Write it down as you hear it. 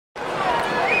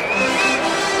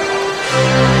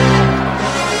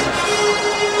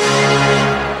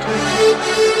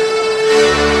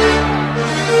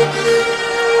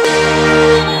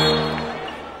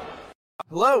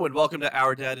Hello and welcome to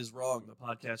Our Dad is Wrong, the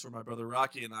podcast where my brother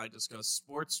Rocky and I discuss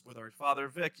sports with our father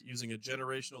Vic using a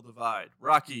generational divide.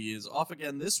 Rocky is off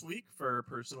again this week for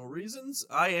personal reasons.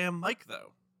 I am Mike,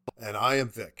 though. And I am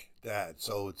Vic, Dad.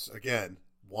 So it's, again,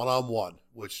 one-on-one,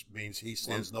 which means he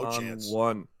stands no chance.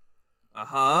 One.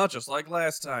 Just like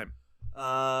last time.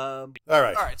 All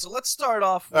right, so let's start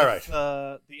off with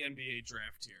the NBA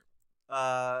draft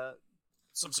here.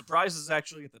 Some surprises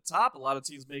actually at the top. A lot of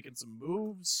teams making some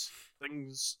moves.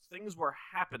 Things were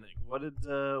happening. What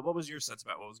was your sense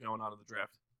about what was going on in the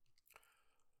draft?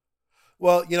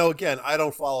 Well, again, I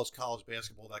don't follow college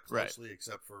basketball that closely, Right.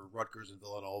 except for Rutgers and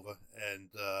Villanova and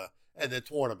the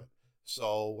tournament.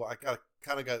 So I got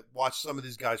watch some of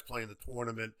these guys play in the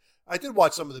tournament. I did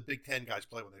watch some of the Big Ten guys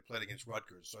play when they played against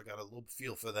Rutgers, so I got a little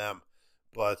feel for them.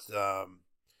 But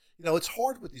it's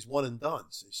hard with these one and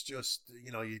dones. It's just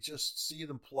you just see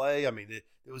them play. I mean,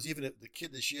 there was even the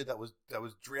kid this year that was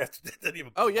drafted that didn't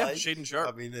even play. Oh yeah, Shaedon Sharpe.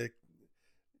 I mean,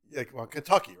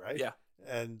 Kentucky, right? Yeah.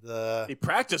 And he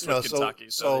practiced with Kentucky,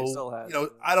 so he still has.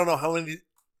 I don't know how many.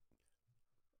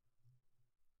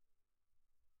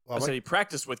 I said he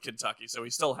practiced with Kentucky, so he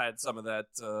still had some of that.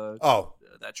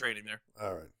 That training there.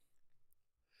 All right.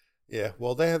 Yeah,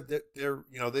 well, they've been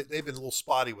a little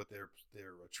spotty with their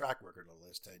track record in the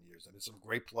last 10 years. I mean, some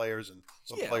great players and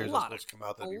some players that supposed to come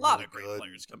out that be really good. A lot of great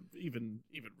players come even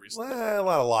recently.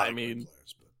 Well, a lot of great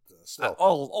players, but still,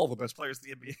 all the best players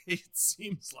in the NBA it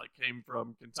seems like came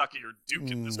from Kentucky or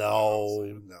Duke. In this no.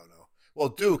 Well,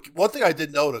 Duke. One thing I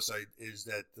did notice is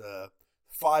that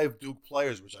 5 Duke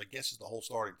players, which I guess is the whole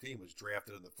starting team, was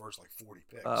drafted in the first 40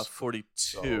 picks.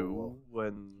 42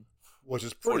 which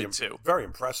is very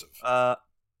impressive.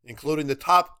 Including the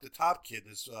top kid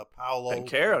is Paolo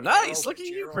Banchero. Nice. Look at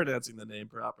you pronouncing the name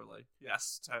properly.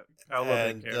 Yes, Paolo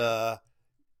Banchero.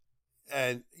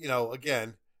 And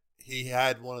again, he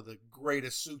had one of the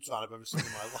greatest suits on I've ever seen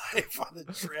in my life on the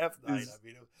draft night. I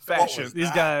mean, fashion.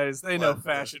 These guys, they know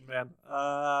fashion, man.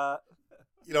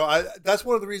 That's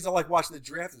one of the reasons I like watching the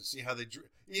draft and see how they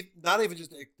not even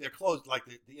just their clothes, like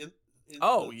the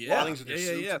linings of their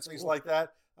suits and things like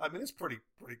that. I mean, it's pretty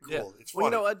cool. Yeah. It's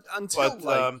funny. Well, until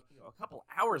a couple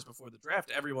hours before the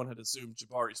draft, everyone had assumed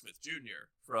Jabari Smith Jr.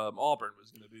 from Auburn was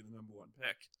going to be the number 1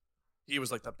 pick. He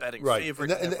was like the betting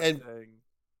favorite.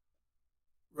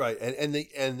 And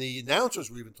the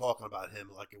announcers were even talking about him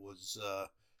like it was,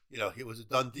 it was a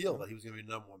done deal that he was going to be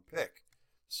the number 1 pick.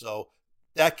 So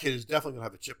that kid is definitely going to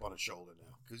have a chip on his shoulder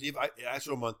now because I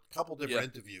saw him on a couple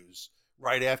different interviews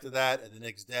right after that and the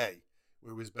next day.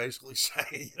 Where he was basically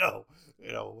saying, you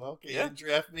didn't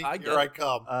draft me, here I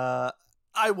come.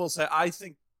 I will say, I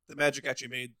think the Magic actually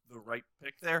made the right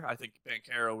pick there. I think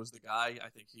Banchero was the guy. I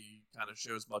think he kind of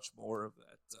shows much more of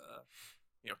that,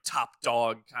 top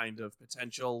dog kind of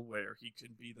potential where he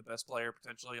could be the best player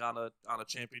potentially on a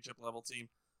championship level team.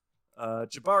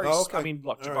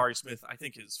 Jabari Smith, I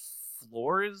think his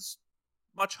floor is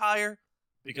much higher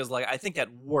because, I think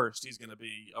at worst he's going to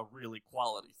be a really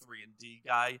quality 3-and-D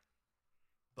guy.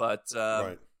 But,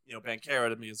 Banchero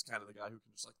to me is kind of the guy who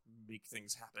can just, make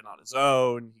things happen on his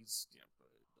own. He's,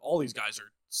 all these guys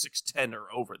are 6'10" or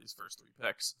over these first 3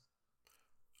 picks.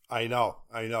 I know.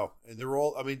 And they're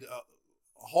all,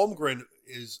 Holmgren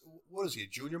is, what is he, a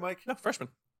junior, Mike? No, freshman.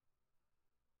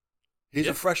 He's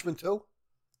a freshman, too?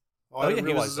 Oh, yeah,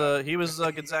 he was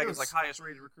Gonzaga's, highest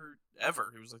rated recruit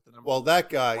ever. He was, the number 1. Well, that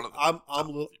guy,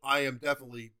 I am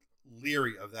definitely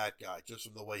leery of that guy just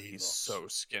from the way he looks. He's so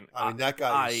skinny. I mean, that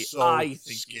guy is so I think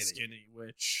skinny. He's skinny,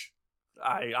 which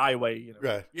I weigh,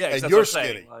 Right. Yeah, and you're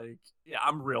skinny.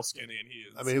 I'm real skinny, and he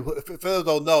is. I mean, if those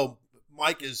don't know,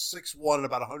 Mike is 6'1" and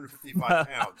about 155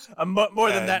 pounds. I'm more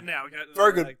than that now.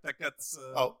 Very good.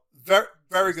 Very,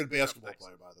 very good Yeah, basketball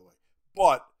player, by the way.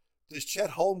 But this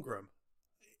Chet Holmgren,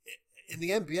 in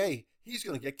the NBA, he's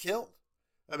going to get killed.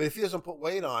 I mean, if he doesn't put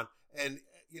weight on, and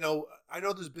I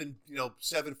know there's been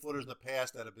 7-footers in the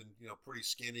past that have been pretty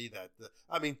skinny.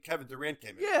 Kevin Durant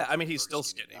came in. Yeah, he's still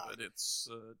skinny, but it's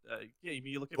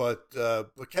you look at.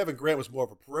 But Kevin Grant was more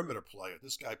of a perimeter player.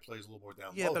 This guy plays a little more down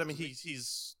low. Yeah, but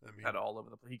he's kind of all over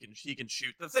the place. He can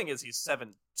shoot. The thing is, he's 7'2",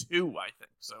 I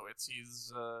think. So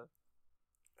he's.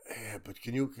 Yeah, but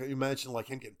can you imagine him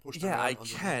getting pushed around? Yeah, I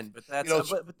can, but that's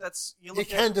but that's he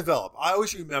can develop. I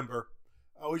always remember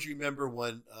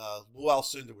when Lou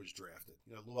Alcindor was drafted.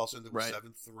 Lou Alcindor was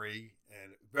 7'3"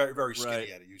 and very, very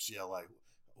skinny at UCLA,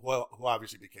 who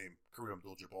obviously became Kareem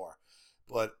Abdul-Jabbar.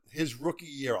 But his rookie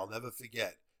year, I'll never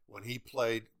forget, when he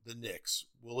played the Knicks,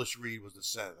 Willis Reed was the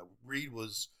center. Reed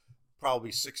was probably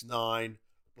 6'9",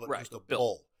 but just a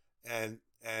bull. And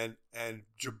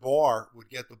Jabbar would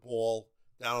get the ball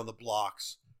down on the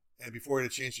blocks, and before he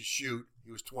had a chance to shoot,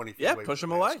 He was 20 feet away. Push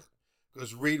him away.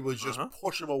 Because Reed was just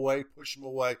push him away,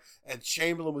 and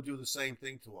Chamberlain would do the same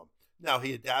thing to him. Now,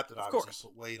 he adapted, obviously,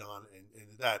 put weight on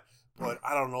and that. But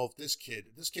I don't know if this kid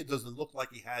doesn't look like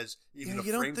he has even a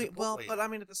frame to put weight but on. I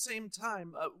mean, at the same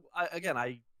time,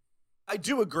 I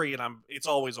do agree, and it's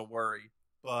always a worry.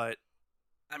 But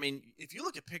I mean, if you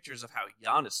look at pictures of how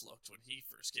Giannis looked when he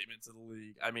first came into the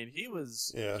league, I mean,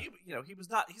 he's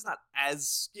not as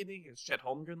skinny as Chet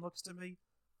Holmgren looks to me.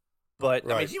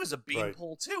 But I mean, he was a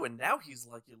beanpole too, and now he's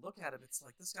like, you look at him, it's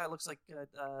like this guy looks like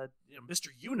Mr.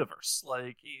 Universe.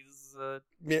 Like he's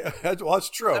that's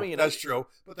true. I mean, that's true.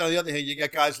 But on the other hand, you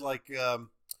get guys like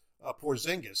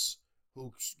Porzingis,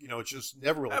 who just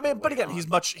never really. I mean, but again, he's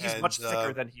much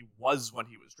thicker than he was when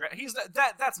he was drafted. He's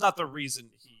that's not the reason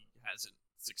he hasn't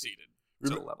succeeded to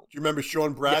the level. Do you remember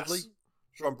Sean Bradley? Yes.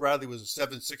 Sean Bradley was a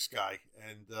 7'6" guy,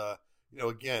 and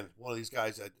again, one of these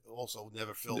guys that also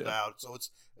never filled out. So it's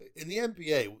in the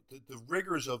NBA, the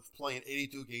rigors of playing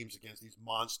 82 games against these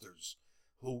monsters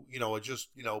who, are just,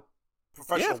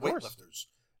 professional weightlifters.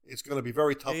 It's going to be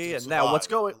very tough to survive. Now, what's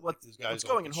going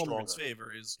in Holmgren's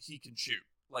favor is he can shoot.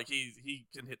 Like, he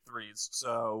can hit threes.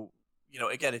 So,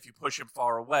 again, if you push him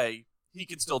far away, he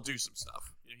can still do some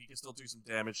stuff. He can still do some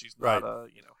damage. He's not,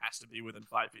 has to be within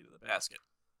 5 feet of the basket.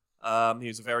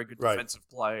 He's a very good defensive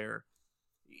player.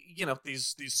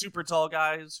 These super tall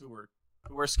guys who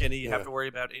are skinny, you have to worry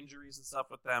about injuries and stuff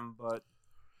with them. But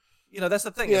that's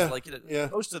the thing is like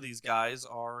most of these guys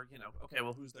are okay.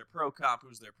 Well, who's their pro comp?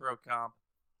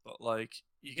 But like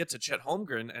you get to Chet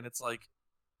Holmgren, and it's like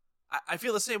I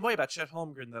feel the same way about Chet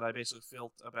Holmgren that I basically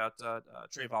felt about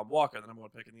Trayvon Walker, the number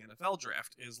 1 pick in the NFL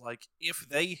draft. Is like if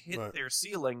they hit their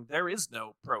ceiling, there is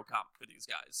no pro comp for these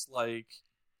guys. Like.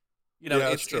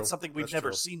 It's something we've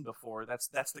never seen before. That's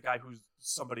the guy who's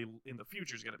somebody in the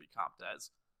future is going to be comped as.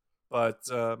 But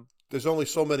there's only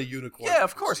so many unicorns. Yeah,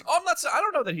 of course. I'm not saying I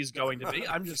don't know that he's going to be.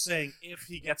 I'm just saying if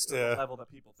he gets to the level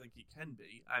that people think he can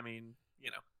be. I mean,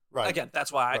 again,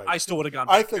 that's why I still would have gone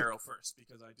Banchero first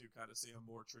because I do kind of see a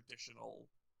more traditional,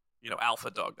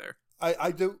 alpha dog there. I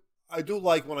do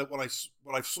like when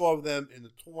I saw them in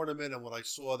the tournament and when I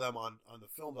saw them on the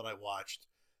film that I watched.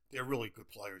 They're really good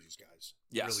players, these guys.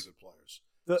 Yes. Really good players.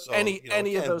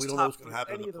 Any of those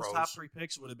top 3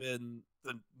 picks would have been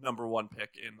the number 1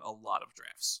 pick in a lot of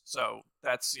drafts. So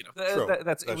that's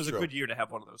it was a good year to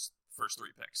have one of those first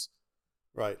 3 picks.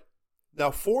 Right. Now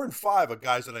 4 and 5 are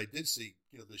guys that I did see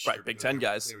this year. Right, Big Ten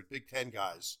guys. They were Big Ten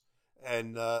guys.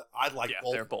 And I like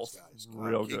both they're of both those guys.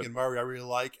 Real good. Keegan Murray I really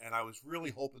like, and I was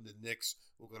really hoping the Knicks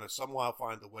were going to somehow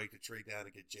find a way to trade down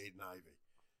and get Jaden Ivey.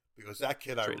 Because that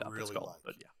kid I really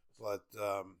like. But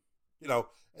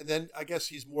and then I guess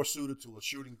he's more suited to a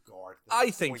shooting guard. I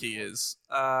think he is.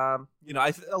 A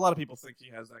lot of people think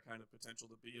he has that kind of potential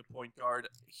to be a point guard.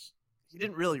 He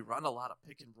didn't really run a lot of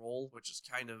pick and roll, which is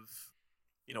kind of,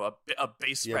 a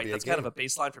base. Right, that's kind of a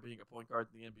baseline for being a point guard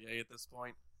in the NBA at this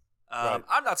point.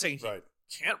 I'm not saying he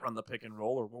can't run the pick and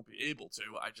roll or won't be able to.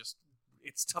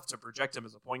 It's tough to project him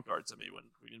as a point guard to me when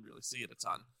we didn't really see it a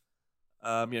ton.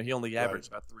 He only averaged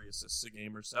about 3 assists a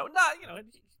game or so.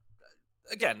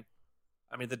 Again,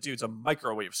 I mean, the dude's a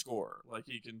microwave scorer. Like,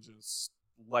 he can just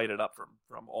light it up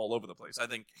from all over the place. I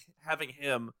think having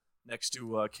him next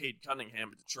to Cade Cunningham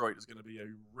in Detroit is going to be a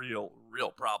real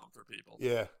problem for people.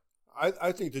 Yeah.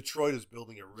 I think Detroit is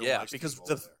building a real nice because team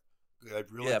over there. They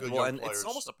have really good young players. It's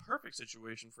almost a perfect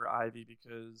situation for Ivy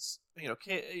because,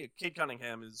 Cade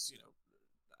Cunningham is,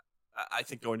 I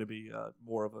think going to be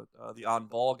more of the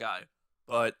on-ball guy.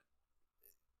 But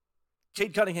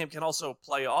Cade Cunningham can also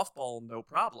play off ball no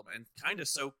problem, and kind of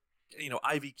so,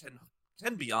 Ivy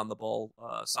can be on the ball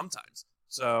sometimes.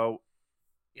 So,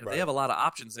 they have a lot of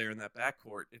options there in that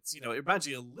backcourt. It's it reminds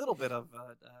you a little bit of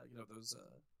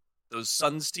those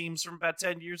Suns teams from about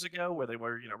 10 years ago where they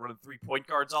were running 3-point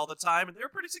guards all the time, and they were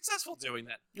pretty successful doing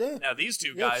that. Yeah. Now these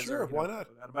two guys are why not?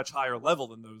 at a much higher level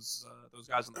than those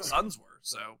guys on the Suns were.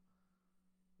 So,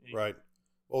 right.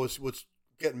 Well, what's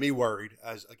getting me worried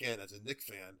as a Knicks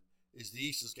fan is the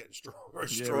East is getting stronger and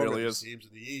stronger. It really is. Teams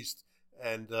in the East,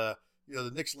 and the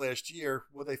Knicks last year,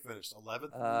 they finished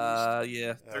 11th.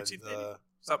 13th,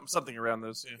 something around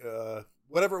those. Yeah.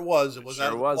 Whatever it was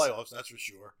out of the playoffs. That's for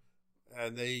sure.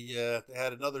 And they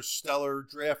had another stellar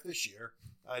draft this year.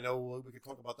 I know we could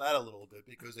talk about that a little bit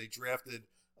because they drafted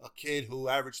a kid who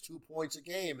averaged 2 points a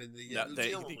game in the New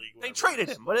Zealand League. They traded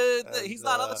him, but he's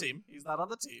not on the team. He's not on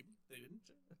the team. They didn't.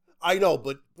 I know,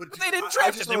 but they didn't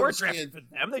draft him. They weren't drafted for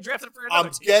them. They drafted for another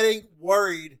team.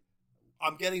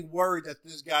 I'm getting worried that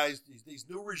these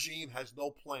new regime has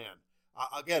no plan.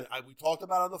 We talked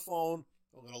about it on the phone.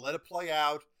 We're going to let it play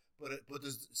out. but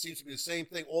there seems to be the same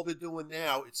thing. All they're doing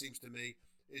now, it seems to me,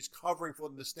 is covering for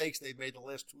the mistakes they've made the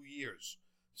last 2 years.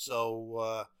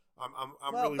 So I'm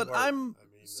really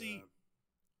worried.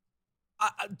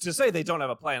 To say they don't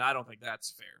have a plan, I don't think that's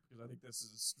fair, because I think this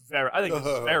is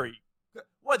very.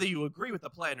 Whether you agree with the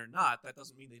plan or not, that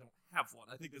doesn't mean they don't have one.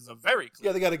 I think this is a very clear.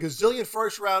 Yeah, they got a gazillion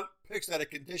first-round picks that are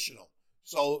conditional.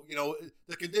 So,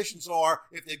 the conditions are,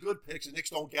 if they're good picks, the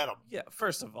Knicks don't get them. Yeah,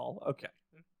 first of all, okay.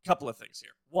 A couple of things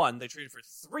here. One, they traded for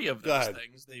 3 of those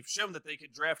things. They've shown that they can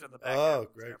draft in the back end of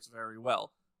the drafts very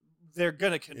well. They're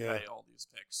going to convey all these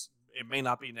picks. It may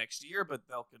not be next year, but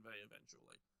they'll convey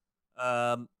eventually.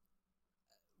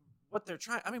 What they're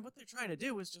trying to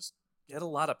do is just get a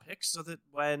lot of picks so that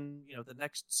when, the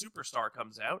next superstar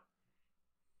comes out,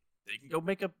 they can go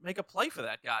make a play for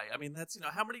that guy. I mean, that's,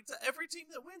 how many every team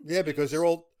that wins. Yeah, because they're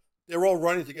all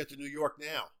running to get to New York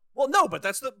now. Well, no, but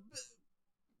that's the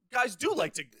guys do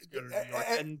like to go to New York,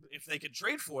 and if they can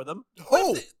trade for them.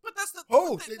 No,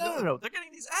 they're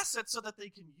getting these assets so that they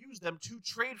can use them to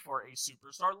trade for a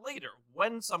superstar later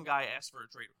when some guy asks for a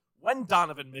trade. When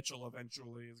Donovan Mitchell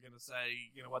eventually is going to say,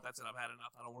 you know what, that's it, I've had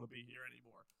enough, I don't want to be here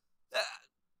anymore.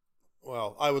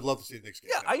 Well, I would love to see the Knicks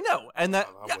get I know, and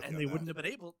they wouldn't be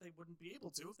able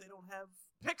to if they don't have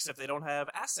picks, if they don't have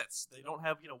assets, they don't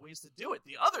have ways to do it.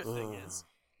 The other thing is,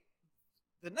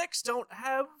 the Knicks don't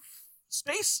have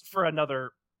space for a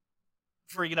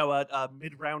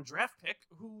mid-round draft pick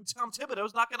who Tom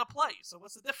Thibodeau's not going to play. So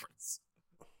what's the difference?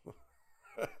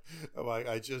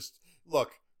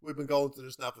 Look. We've been going through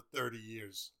this now for 30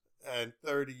 years, and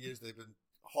 30 years they've been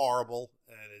horrible,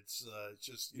 and it's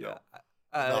just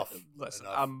enough. Listen,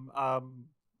 enough.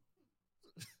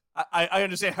 I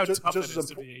understand how tough it is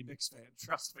to be a Knicks fan.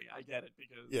 Trust me, I get it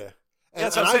because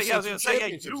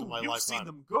you've seen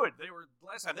them good. They were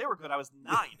last time they were good. I was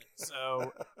 9,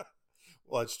 so.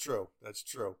 Well, that's true.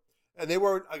 And they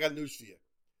weren't. I got news for you.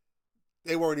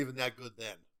 They weren't even that good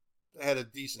then. They had a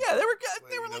decent. Yeah, they were good.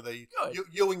 They were good.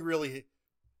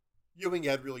 Ewing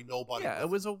had really nobody. Yeah, it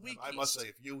was a weak. I must say,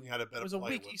 if Ewing had a better, it was a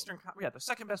player weak with Eastern. him. The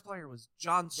second best player was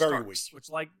John Starks, Very weak. Which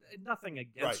nothing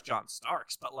against John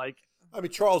Starks, but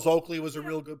Charles Oakley was a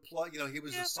real good player. He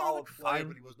was a solid player,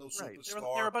 but he was no superstar.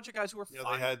 There were a bunch of guys who were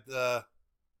fine.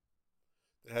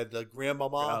 They had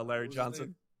Grandmama, Larry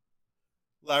Johnson.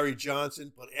 Larry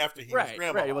Johnson, but after he was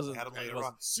Grandmama, he wasn't, they had him later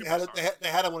on. They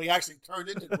had him when he actually turned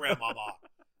into Grandmama.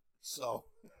 So,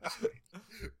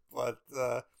 but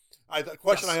the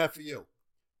question I have for you,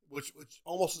 which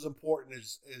almost as important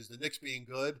as the Knicks being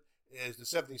good, is the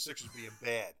 76ers being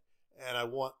bad. And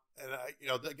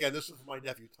again, this is for my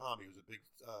nephew Tommy, who's a big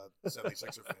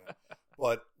 76er fan.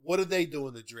 But what did they do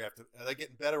in the draft? Are they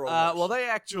getting better or worse? Well, they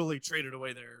actually traded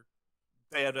away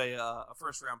they had a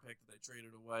first round pick that they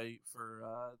traded away for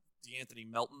DeAnthony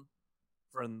Melton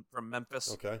from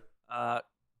Memphis. Okay.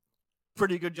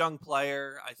 Pretty good young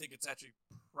player. I think it's actually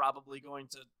probably going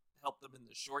to help them in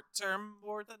the short term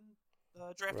more than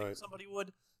drafting somebody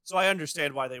would. So I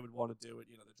understand why they would want to do it.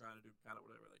 They're trying to do kind of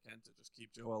whatever they can to just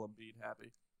keep Joel Embiid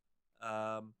happy.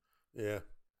 Yeah.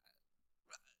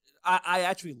 I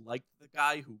actually liked the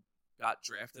guy who got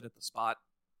drafted at the spot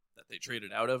that they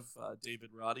traded out of, David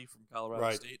Roddy from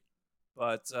Colorado State.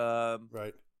 But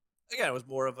again, it was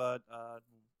more of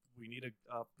we need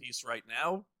a piece right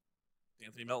now.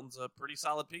 Anthony Melton's a pretty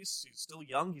solid piece. He's still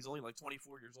young. He's only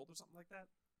 24 years old or something like that.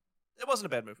 It wasn't a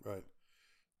bad move. Right.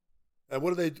 And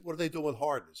what are they doing with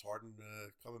Harden? Is Harden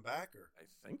coming back? Or I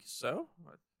think so.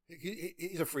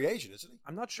 He's a free agent, isn't he?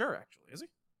 I'm not sure, actually. Is he?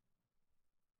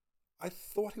 I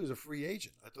thought he was a free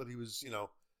agent. I thought he was, they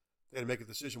had to make a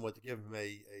decision what to give him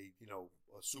a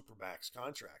supermax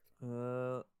contract.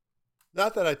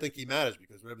 Not that I think he matters,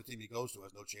 because whatever team he goes to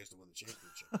has no chance to win the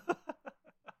championship.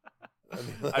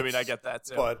 I get that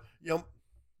too. But you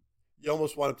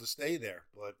almost want him to stay there.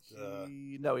 But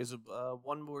no, he's a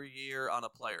 1 more year on a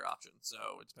player option, so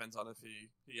it depends on if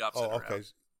he opts in or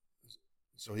out.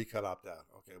 So he could opt out.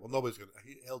 Okay, well nobody's gonna.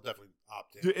 He'll definitely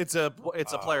opt in. It's a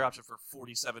player option for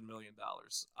 $47 million.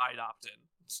 I'd opt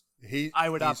in. I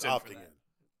would opt in for that.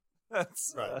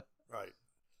 That's right.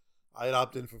 I'd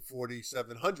opt in for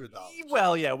 $4,700.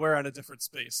 Well, yeah, we're on a different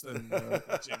space than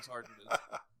James Harden is.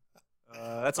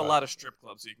 That's a lot of strip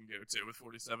clubs you can go to with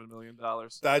 $47 million.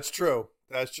 That's true,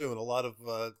 and a lot of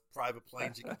private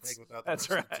planes you can take without the rest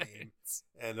of the team,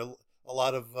 and a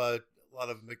lot of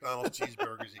McDonald's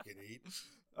cheeseburgers you can eat.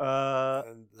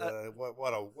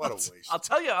 What a waste! I'll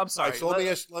tell you. I'm sorry. Right, so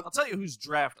I'll tell you whose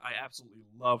draft I absolutely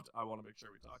loved. I want to make sure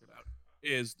we talk about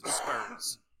is the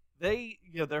Spurs. They,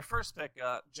 their first pick,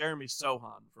 Jeremy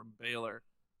Sohan from Baylor,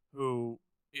 who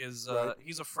is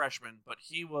he's a freshman, but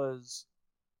he was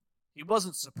he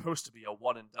wasn't supposed to be a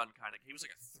one and done kind of. He was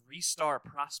like a 3-star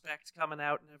prospect coming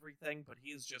out and everything, but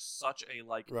he is just such a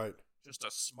just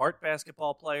a smart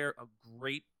basketball player, a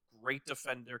great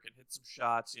defender, can hit some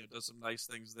shots, does some nice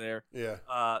things there. Yeah.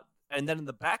 And then in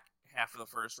the back half of the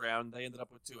first round, they ended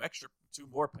up with two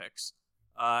more picks,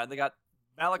 and they got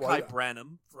Malachi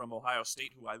Branham from Ohio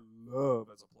State, who I love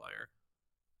as a player,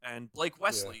 and Blake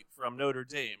Wesley from Notre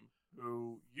Dame,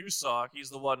 who you saw. He's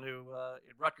the one who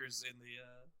in Rutgers in the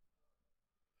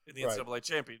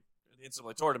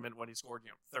NCAA tournament when he scored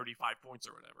 35 points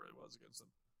or whatever it was against them.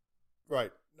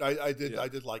 Right. I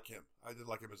did like him. I did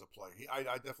like him as a player.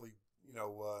 I definitely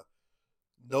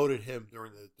noted him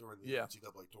during the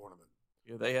NCAA tournament.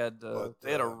 Yeah, they had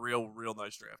a real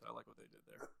nice draft. I like what they did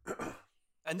there.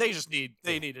 And they just need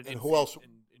an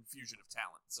infusion of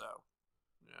talent. So,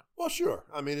 yeah. Well, sure.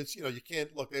 I mean, it's you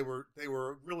can't look. They were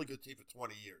a really good team for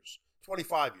 20 years,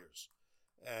 25 years,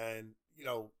 and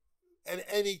and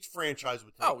any franchise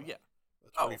would take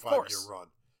a 25-year run.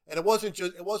 And it wasn't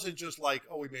just like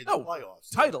we made the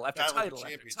playoffs. Title after title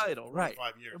after title, right?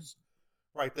 5 years.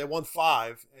 Right, they won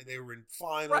 5, and they were in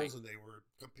finals, and they were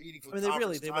competing for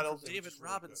conference they titles. Went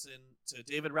from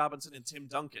David Robinson and Tim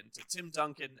Duncan to Tim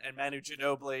Duncan and Manu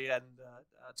Ginobili and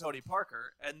Tony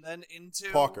Parker, and then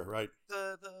into Parker, right?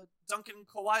 The Duncan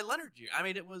Kawhi Leonard year. I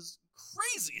mean, it was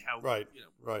crazy how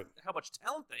how much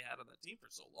talent they had on that team for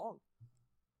so long.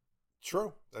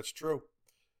 True, that's true.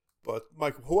 But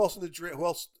Mike, who else in the draft? Who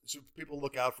else should people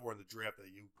look out for in the draft that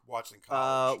you watched in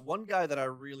college? One guy that I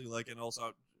really like, and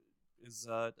also is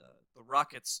the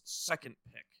Rockets' second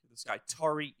pick. This guy,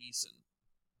 Tari Eason,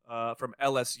 from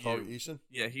LSU. Tari Eason?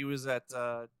 Yeah, he was at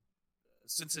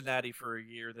Cincinnati for a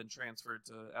year, then transferred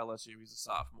to LSU. He's a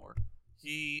sophomore.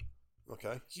 He's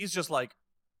just like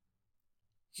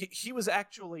he was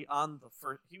actually on the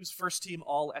first. He was first team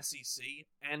All SEC,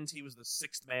 and he was the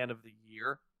 6th man of the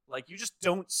year. Like, you just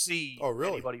don't see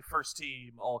anybody first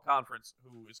team All Conference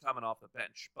who is coming off the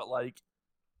bench, but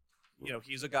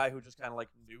he's a guy who just kind of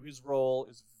knew his role,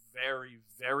 is very,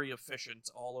 very efficient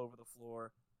all over the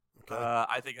floor. Okay.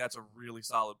 I think that's a really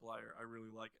solid player. I really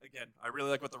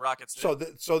like what the Rockets do.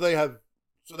 So they have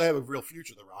a real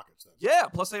future, the Rockets, then. Yeah,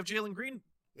 plus they have Jalen Green.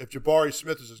 If Jabari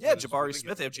Smith is as good as Jabari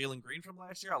Smith, they have Jalen Green from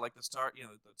last year. I like the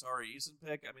Tari Eason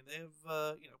pick. I mean, they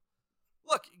have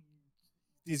look,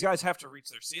 these guys have to reach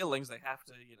their ceilings. They have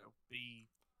to, be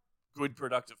good,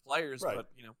 productive players, but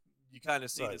you kind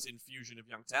of see this infusion of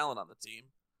young talent on the team.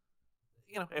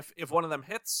 If one of them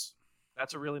hits,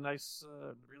 that's a really nice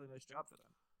job for them.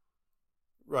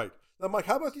 Right. Now, Mike,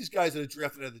 how about these guys that are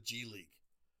drafted out of the G League?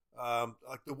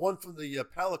 Like the one from the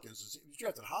Pelicans, he was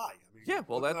drafted high. I mean,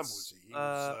 what number was he? He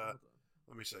was,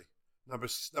 let me see, number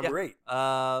 8.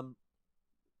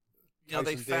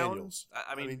 They found. Daniels.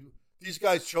 I mean, these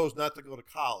guys chose not to go to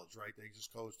college, right? They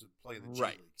just chose to play in the G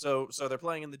League. So they're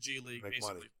playing in the G League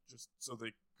basically just so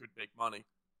they could make money.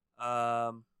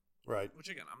 Right. Which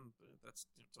again, that's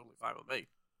totally fine with me.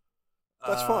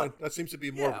 That's fine. That seems to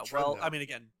be more of a trend now. I mean,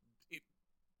 again,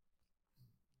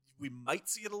 we might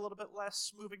see it a little bit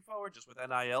less moving forward, just with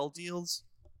NIL deals.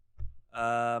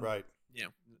 Right.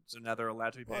 So now they're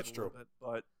allowed to be paid a little true. bit.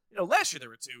 But last year there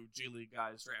were 2 G League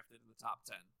guys drafted in the top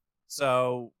 10.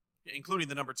 So, including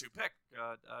the number 2 pick,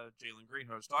 Jalen Green,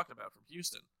 who I was talking about from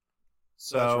Houston.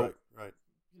 So, that's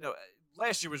right.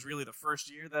 Last year was really the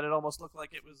first year that it almost looked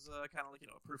like it was kind of like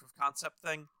a proof of concept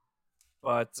thing.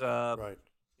 But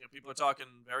people are talking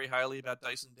very highly about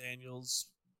Dyson Daniels.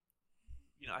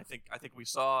 I think we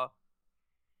saw.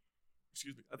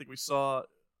 Excuse me. I think we saw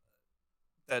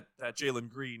that Jalen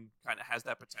Green kind of has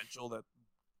that potential that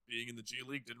being in the G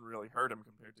League didn't really hurt him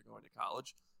compared to going to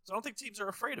college. So I don't think teams are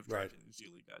afraid of drafting these G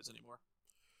League guys anymore.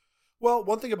 Well,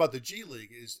 one thing about the G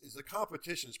League is the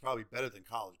competition is probably better than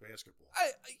college basketball.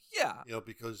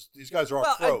 Because these guys are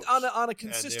all pros. On a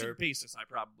consistent basis, I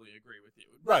probably agree with you.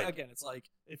 Right. Again, it's like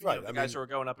if the guys who are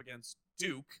going up against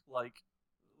Duke,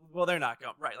 they're not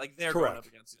going they're going up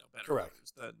against better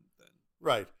players than.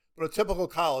 Right, but a typical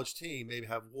college team maybe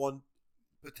have one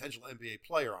potential NBA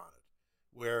player on it,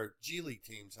 where G League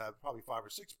teams have probably 5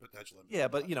 or 6 potential NBA. Yeah,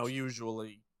 but you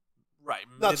right,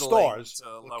 not stars,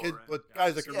 but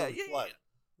guys that can really play.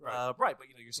 Yeah. Right, but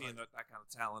you're seeing that kind of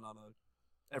talent on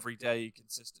a everyday,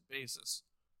 consistent basis.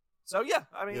 So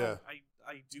I mean,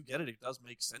 I do get it. It does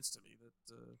make sense to me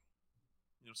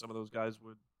that some of those guys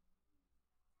would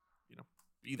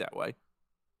be that way.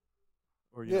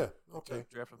 Or okay,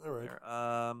 draft from all right. there.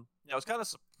 I was kind of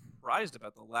surprised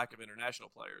about the lack of international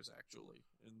players actually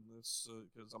in this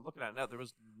because I'm looking at it now. There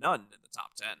was none in the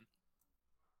top 10.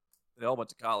 They all went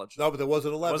to college. No, but there was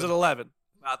an 11. Was it 11?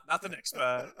 Not the next.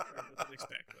 The next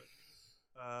pick.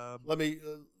 Let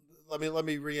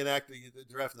me reenact the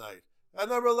draft night. At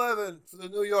number 11 for the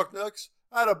New York Knicks,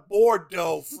 I had a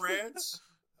Bordeaux, France.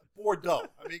 Bordeaux.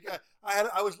 I mean, I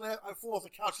fell off the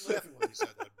couch laughing when he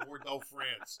said that. Bordeaux,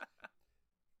 France.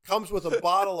 Comes with a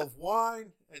bottle of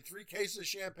wine and 3 cases of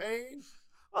champagne.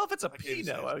 Well, if it's a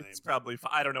Pinot, it's probably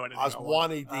fine. I don't know anything.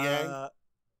 Asmani Dieng.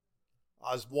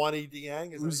 Asmani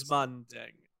Dieng. Ousmane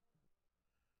Dieng.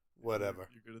 Whatever.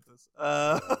 You're good at this.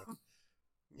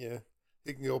 Yeah.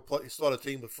 He can go start a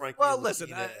team with Frank. Well,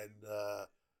 listen. And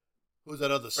who's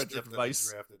that other Frederick stiff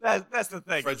Weiss. That that's the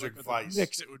thing. Frederick Weiss. The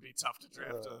Knicks, it would be tough to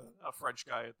draft a French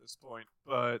guy at this point.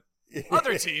 But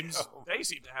other teams, they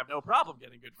seem to have no problem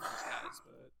getting good French guys.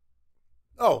 But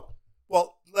oh,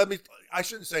 well, I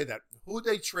shouldn't say that. Who'd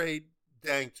they trade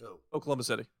Dieng to? Oklahoma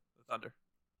City, the Thunder.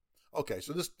 Okay,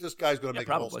 so this guy's going to make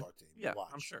an all-star team. Yeah, watch,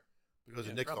 I'm sure. Because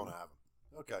the Knicks don't have him.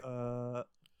 Okay.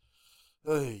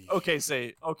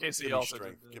 OKC also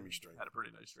Give me strength. had a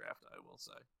pretty nice draft, I will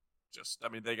say.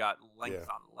 They got length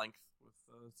on length with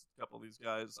a couple of these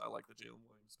guys. I like the Jalen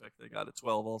Williams pick. They got at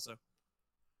 12 also.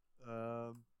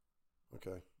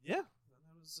 Okay. Yeah. That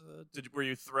was. Were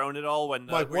you thrown at all when?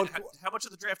 How much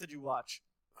of the draft did you watch?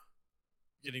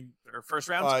 First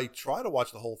round? I try to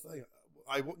watch the whole thing.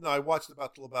 I watched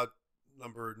till about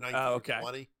number 19 or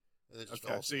 20. And then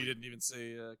just so you didn't even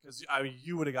see because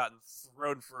you would have gotten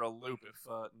thrown for a loop if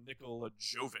Nikola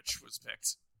Jovic was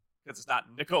picked because it's not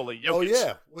Nikola Jokic. Oh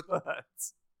yeah,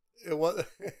 it was.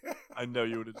 I know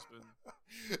you would have just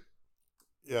been.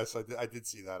 Yes, I did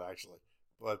see that actually,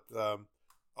 but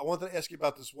I wanted to ask you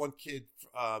about this one kid.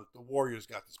 The Warriors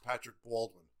got this Patrick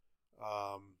Baldwin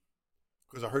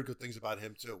because I heard good things about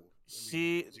him too. Is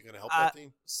he going to help that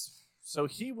team? So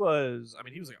he was.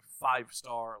 He was like a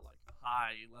 5-star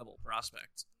high-level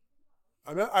prospect.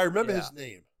 I remember his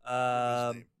name.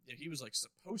 He was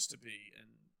supposed to be an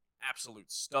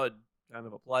absolute stud kind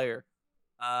of a player.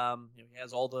 He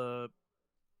has all the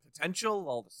potential,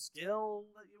 all the skill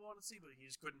that you want to see, but he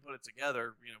just couldn't put it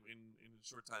together. In a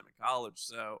short time in college.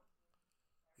 So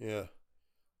yeah.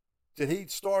 Did he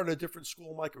start at a different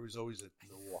school, Mike, or was he always at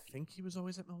Milwaukee? I think he was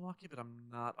always at Milwaukee, but I'm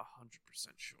not 100%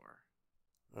 sure.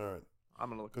 All right. I'm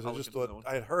gonna look because I just thought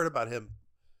I had heard about him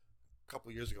a couple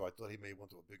of years ago. I thought he may went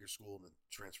to a bigger school and then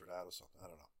transferred out or something. I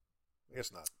don't know. I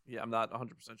guess not. Yeah, I'm not 100%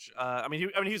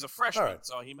 sure. He was a freshman,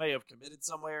 so he may have committed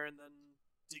somewhere and then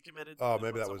decommitted. Oh,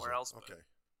 maybe that was else. Okay.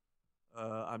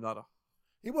 I'm not a.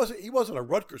 He wasn't a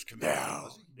Rutgers committee,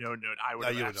 was he? No. I would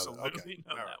have absolutely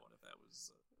known that one if that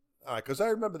was. All right, because I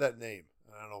remember that name.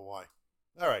 I don't know why.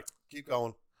 All right, keep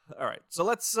going. All right, so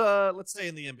let's stay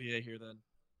in the NBA here then.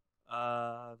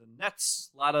 The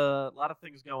Nets, a lot of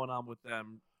things going on with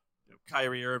them.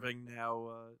 Kyrie Irving now,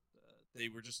 they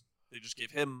just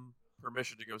gave him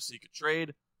permission to go seek a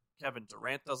trade. Kevin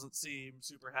Durant doesn't seem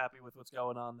super happy with what's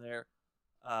going on there.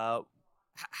 How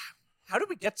did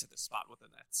we get to this spot with the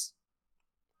Nets?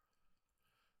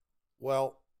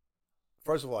 Well,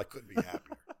 first of all, I couldn't be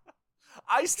happier.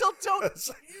 I still don't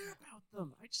care about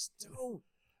them. I just don't.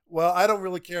 Well, I don't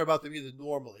really care about them either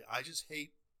normally. I just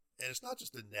hate, and it's not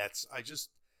just the Nets. I just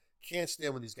can't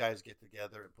stand when these guys get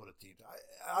together and put a team.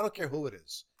 I don't care who it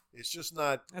is. It's just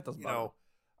not, that doesn't bother me.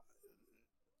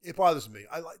 It bothers me.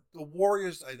 I like the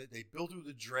Warriors. They built through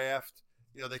the draft.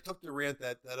 They took Durant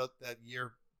that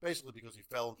year basically because he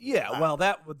fell into the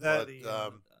lap.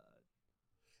 Well,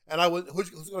 and I would who's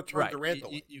going to turn Durant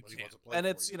away? You can't. And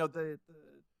it's the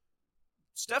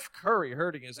Steph Curry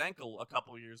hurting his ankle a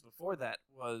couple years before that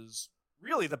was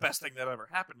really the best thing that ever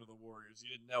happened to the Warriors.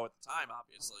 You didn't know at the time,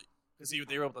 obviously, because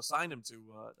they were able to sign him to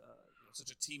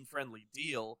such a team-friendly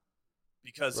deal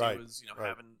because he was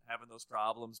having those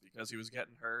problems because he was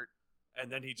getting hurt,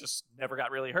 and then he just never got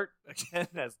really hurt again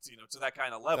as to that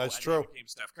kind of level. That's true. He became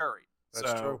Steph Curry.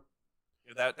 That's true.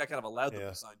 That kind of allowed them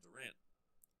to sign Durant.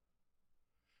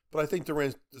 But I think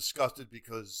Durant's disgusted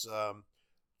because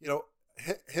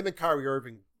him and Kyrie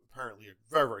Irving apparently are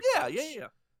very, very close. Yeah.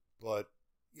 But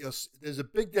there's a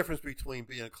big difference between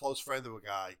being a close friend of a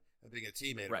guy and being a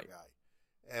teammate of a guy.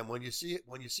 And when you see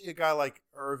a guy like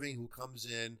Irving who comes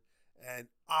in, and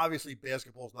obviously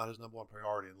basketball is not his number one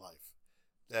priority in life,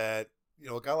 that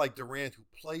a guy like Durant who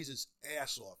plays his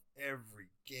ass off every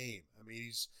game.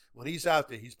 When he's out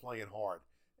there, he's playing hard,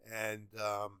 and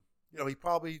he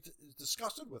probably is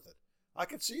disgusted with it. I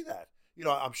can see that.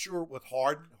 I'm sure with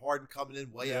Harden coming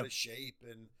in way out of shape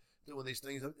and doing these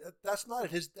things, that's not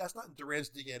in Durant's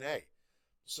DNA.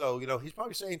 So, he's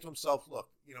probably saying to himself, look,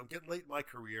 getting late in my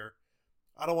career,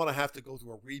 I don't want to have to go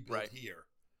through a rebuild here.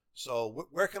 So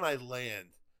where can I land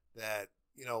that,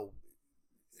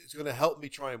 it's going to help me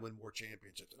try and win more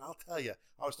championships. And I'll tell you,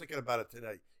 I was thinking about it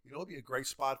today. You know, what would be a great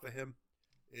spot for him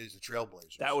is the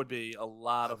Trailblazers. That would be a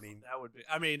lot of. That would be.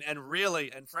 I mean, and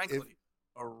really, and frankly,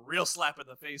 a real slap in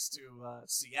the face to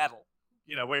Seattle.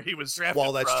 You know, where he was drafted.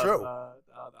 Well, that's from, true. On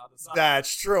the side.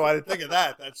 That's true. I didn't think of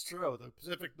that. That's true. The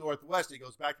Pacific Northwest. He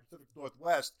goes back to Pacific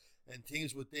Northwest and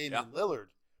teams with Damian Lillard,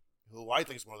 who I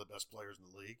think is one of the best players in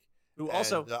the league.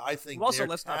 I think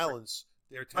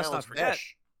their talents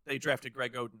mesh. They drafted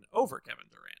Greg Oden over Kevin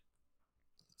Durant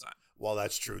at the time. Well,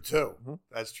 that's true too. Mm-hmm.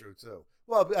 That's true too.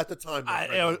 Well, at the time, I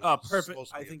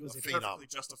think it was a perfectly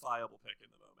justifiable pick in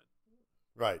the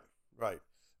moment. Right.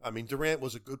 I mean, Durant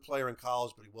was a good player in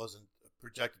college, but he wasn't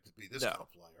projected to be this kind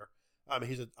of player. I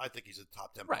mean, I think he's a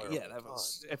top 10 player. Right? Yeah, that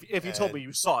was. If you told me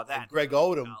you saw that, Greg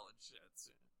Oden.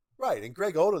 Right, and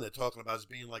Greg Oden they're talking about as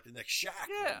being like the next Shaq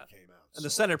when he came out. And the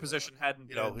center position hadn't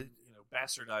been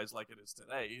bastardized like it is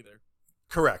today either.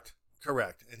 Correct.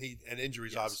 And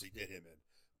injuries obviously did him in.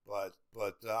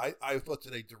 But I thought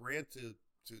today Durant to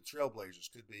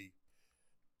Trailblazers could be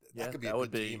that could be a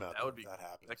good team out there if that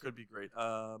happens. That could be great.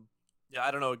 I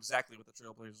don't know exactly what the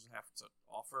Trailblazers have to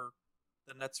offer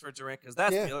the Nets for Durant because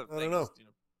that's the other thing. I don't know.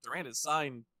 Durant is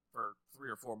signed for 3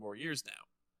 or 4 more years now,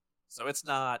 so it's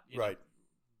not right.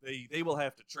 They will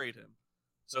have to trade him,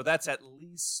 so that's at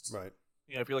least right.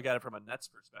 If you look at it from a Nets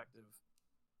perspective,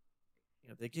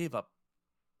 they gave up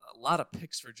a lot of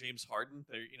picks for James Harden.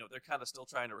 They're kind of still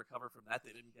trying to recover from that.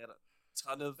 They didn't get a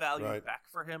ton of value back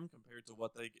for him compared to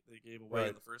what they gave away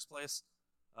in the first place.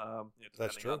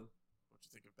 That's true. On what you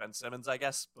think of Ben Simmons, I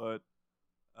guess, but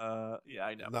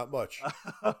I know not much.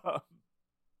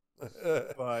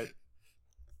 But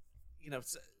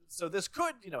so this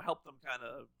could help them kind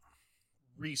of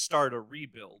restart a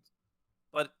rebuild.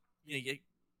 But you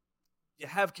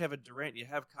have Kevin Durant, you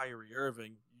have Kyrie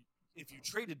Irving. If you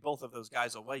traded both of those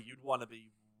guys away, you'd want to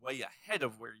be way ahead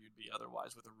of where you'd be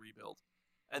otherwise with a rebuild.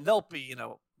 And they'll be,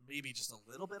 maybe just a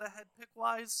little bit ahead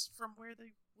pick-wise from where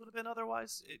they would have been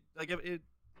otherwise. You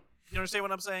understand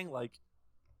what I'm saying? Like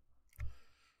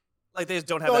they just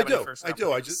don't have that many first round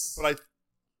picks.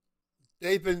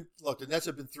 They've been the Nets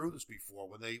have been through this before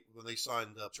when they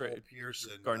signed Paul Pierce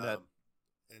and Garnett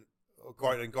and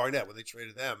Garnett when they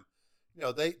traded them.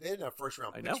 They didn't have first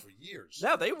round picks for years.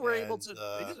 Yeah, they were able to.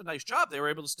 They did a nice job. They were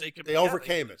able to stay competitive. They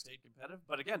overcame it. Stayed competitive,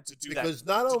 but again, to do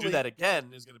do that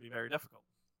again is going to be very difficult.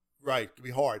 Right, it can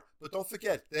be hard. But don't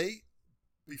forget,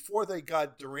 before they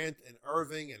got Durant and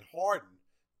Irving and Harden,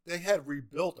 they had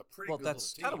rebuilt a pretty good little team. Well,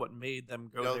 that's kind of what made them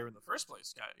go there in the first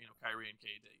place. Kyrie and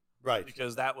KD. Right.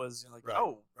 Because that was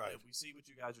we see what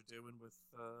you guys are doing with.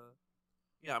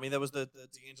 That was the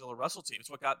D'Angelo Russell team.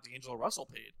 It's what got D'Angelo Russell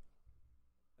paid.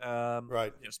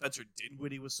 Right. Spencer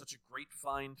Dinwiddie was such a great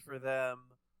find for them.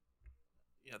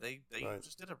 They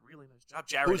just did a really nice job.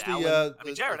 Jared Allen.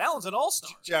 Jared Allen's an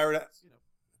all-star.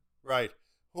 Right.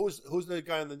 Who's the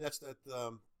guy on the Nets that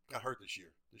got hurt this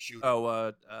year? The shooter.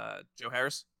 Oh, Joe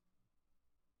Harris.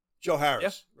 Joe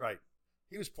Harris. Yeah. Right.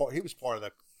 He was part of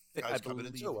that guys coming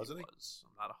in too, wasn't he?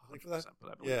 I'm not 100%,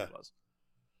 but I believe he was.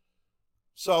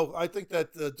 So I think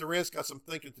that Durant's got some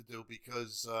thinking to do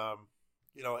because. I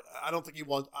don't think he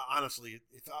wants. Honestly,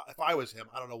 if I was him,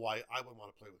 I don't know why I wouldn't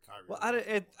want to play with Kyrie. Well,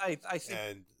 I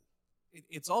think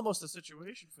it's almost a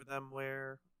situation for them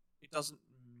where it doesn't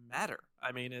matter.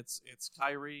 I mean, it's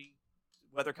Kyrie.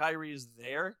 Whether Kyrie is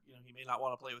there, he may not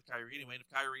want to play with Kyrie anyway. And if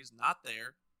Kyrie's not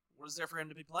there, what is there for him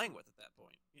to be playing with at that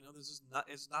point?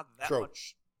 It's not that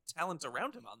much talent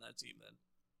around him on that team. Then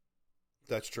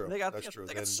that's true. They got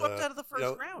swept out of the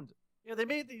first round. They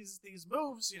made these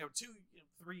moves.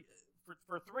 3.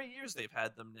 For 3 years they've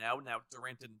had them now. Now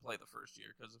Durant didn't play the first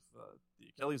year because of the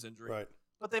Achilles injury. Right.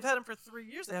 But they've had him for 3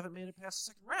 years. They haven't made it past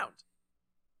the second round.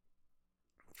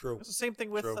 True. It's the same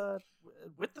thing with the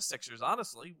Sixers.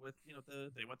 Honestly,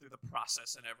 they went through the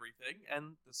process and everything,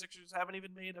 and the Sixers haven't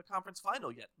even made a conference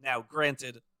final yet. Now,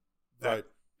 granted, that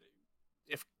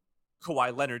if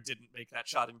Kawhi Leonard didn't make that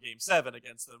shot in Game 7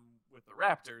 against them with the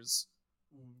Raptors,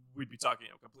 we'd be talking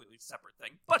a completely separate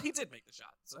thing. But he did make the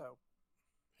shot, so.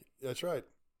 That's right.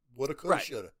 Woulda, coulda,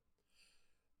 shoulda.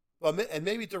 Well, and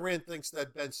maybe Durant thinks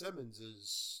that Ben Simmons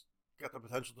has got the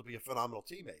potential to be a phenomenal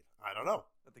teammate. I don't know.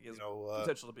 I think he has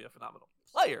potential to be a phenomenal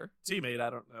player. Teammate,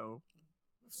 I don't know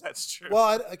if that's true.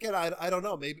 Well, I don't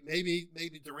know. Maybe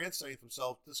Durant's saying to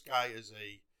himself, this guy is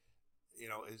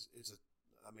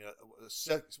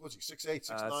what's he, 6'8",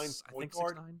 6'9", point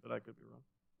guard? 6'9", but I could be wrong.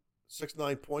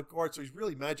 6'9" point guard. So he's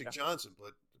really Magic Johnson,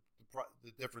 but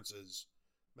the difference is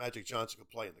Magic Johnson could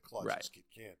play in the clutch. This kid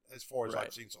can't, as far as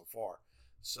I've seen so far.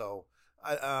 So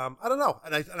I don't know.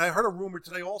 And I heard a rumor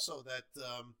today also that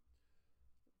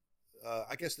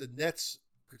I guess the Nets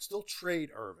could still trade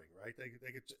Irving, right?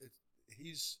 They could.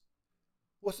 He's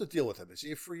what's the deal with him? Is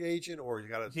he a free agent or you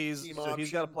got a team option?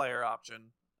 He's got a player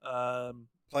option.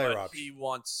 Player option. He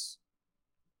wants,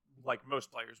 like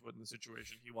most players would in the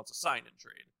situation, he wants a sign and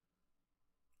trade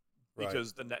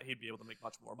because the net he'd be able to make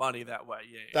much more money that way.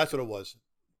 Yeah. That's what it was.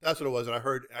 And I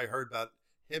heard about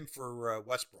him for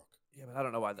Westbrook. Yeah, but I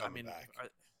don't know why. I mean,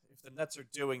 if the Nets are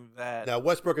doing that now,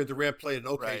 Westbrook and Durant played in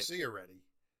OKC already,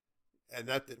 and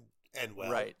that didn't end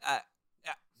well. Right.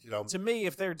 To me,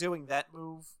 if they're doing that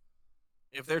move,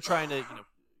 if they're trying to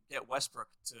get Westbrook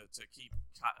to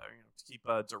keep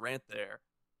Durant there,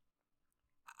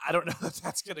 I don't know if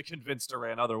that's going to convince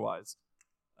Durant otherwise.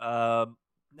 Now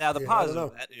the positive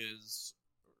of that is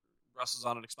Russ is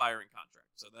on an expiring contract,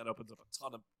 so that opens up a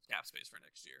ton of cap space for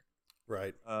next year.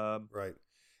 Right. Right.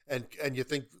 And you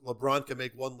think LeBron can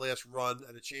make one last run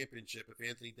at a championship if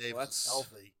Anthony Davis is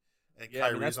healthy and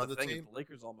Kyrie's on the team? The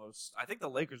Lakers I think the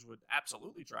Lakers would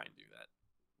absolutely try and do that,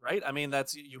 right? I mean,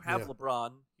 you have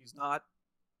LeBron.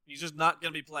 He's just not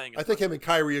going to be playing. I think him and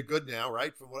Kyrie are good now,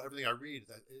 right? From everything I read,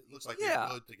 it looks like they're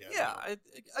good together. Yeah.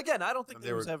 I don't think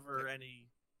there was ever any.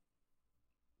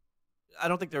 I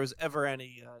don't think there was ever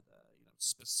any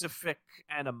specific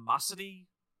animosity.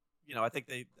 I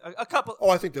think a couple. Oh,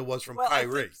 I think there was from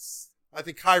Kyrie. I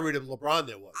think Kyrie to LeBron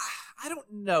there was. I don't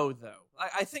know though.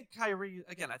 I think Kyrie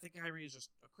again. I think Kyrie is just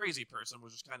a crazy person.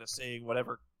 Was just kind of saying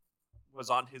whatever was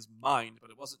on his mind,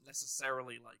 but it wasn't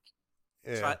necessarily like.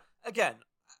 Yeah. Again,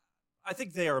 I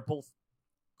think they are both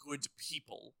good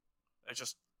people. It's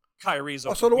just Kyrie's a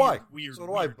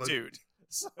weird dude.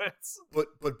 So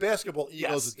but basketball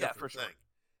ego is a different thing.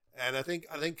 And I think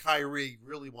Kyrie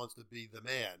really wants to be the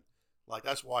man. Like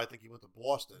that's why I think he went to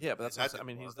Boston. Yeah, but that's I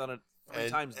mean he's done it 3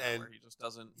 times now where he just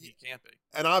doesn't. He can't be.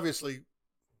 And obviously,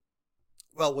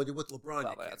 well, when you're with LeBron,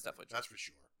 that's definitely true. That's for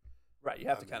sure. Right, you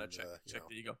have to kind of check the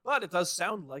ego. But it does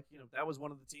sound like that was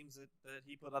one of the teams that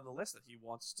he put on the list that he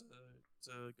wants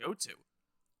to go to.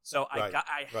 So I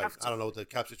have to. I don't know what the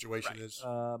cap situation is.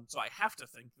 So I have to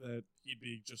think that he'd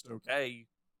be just okay,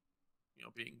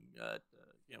 being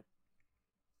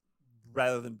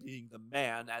rather than being the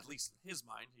man, at least in his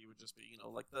mind, he would just be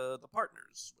like the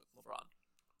partners with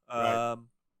LeBron.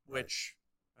 Which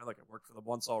I worked for them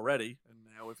once already, and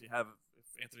now if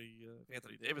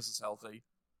Anthony Davis is healthy.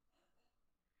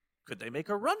 Could they make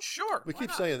a run? Sure. We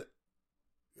keep saying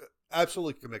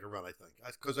absolutely can make a run, I think.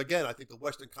 Because, again, I think the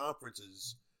Western Conference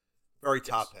is very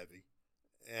top-heavy.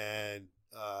 And,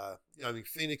 I mean,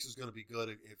 Phoenix is going to be good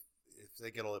if they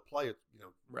get all their players,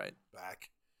 back.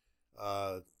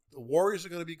 The Warriors are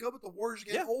going to be good, but the Warriors are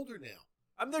getting older now.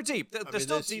 I mean, they're deep. They're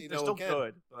still deep. They're still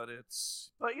good. But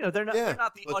they're not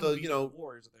the unbeatable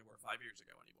Warriors that they were 5 years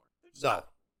ago anymore.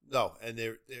 No. And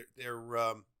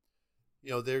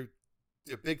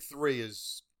their big three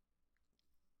is,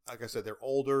 like I said, they're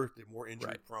older, they're more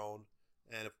injury prone,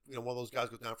 and if one of those guys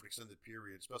goes down for an extended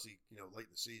period, especially late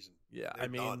in the season, I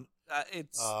mean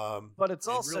it's but it's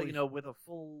also really, with a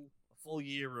full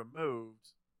year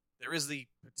removed, there is the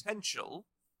potential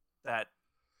that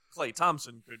Klay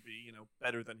Thompson could be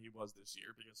better than he was this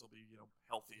year because he'll be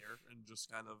healthier and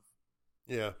just kind of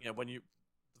when you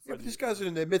these guys are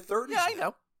in their mid-30s. Yeah, I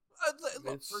know.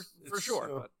 Look, for sure,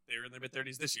 but they're in their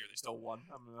mid-30s this year. They still won.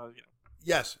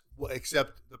 Yes, well,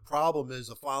 except the problem is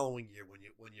the following year when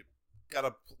you got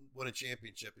to win a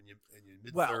championship in your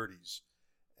mid-30s,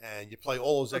 and you play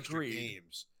all those extra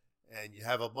games, and you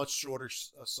have a much shorter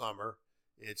summer.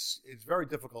 It's very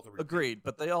difficult to repeat. Agreed,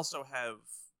 but they also have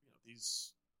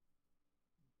these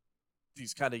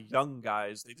kind of young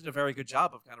guys. They did a very good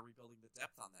job of kind of rebuilding the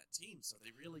depth on that team, so they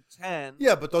really can.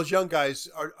 Yeah, but those young guys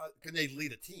can they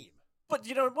lead a team? But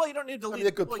you don't need to lead. I mean,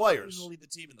 they're good players. You don't need to lead the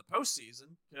team in the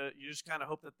postseason. You just kind of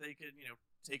hope that they can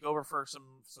take over for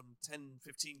some 10,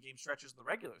 15 game stretches in the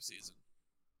regular season.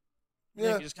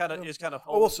 Yeah, you just kind of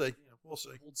hold. Well, we'll see. We'll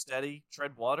see. Hold steady,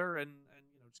 tread water, and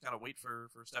just kind of wait for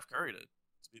Steph Curry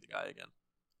to be the guy again.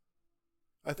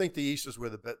 I think the East is where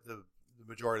the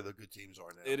majority of the good teams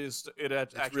are now. It's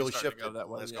actually really shifted to go that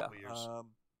way. The last couple of years.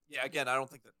 Again, I don't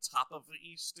think the top of the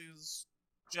East is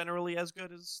generally as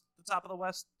good as the top of the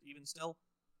West, even still.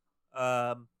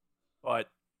 But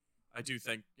I do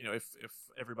think if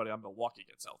everybody on Milwaukee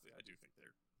gets healthy, I do think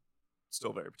they're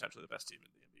still very potentially the best team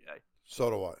in the NBA. So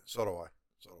do I.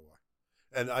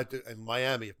 And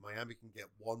Miami, if Miami can get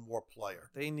one more player,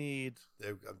 they need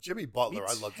Jimmy Butler.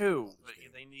 I love Jimmy Butler.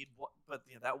 They need but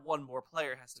that one more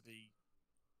player has to be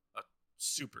a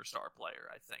superstar player.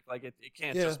 I think it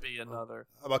can't just be another.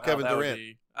 How about Kevin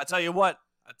Durant? I tell you what,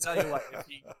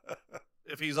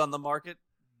 if he's on the market,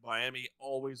 Miami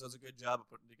always does a good job of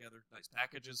putting together nice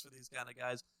packages for these kind of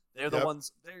guys. They're the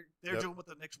ones they're doing what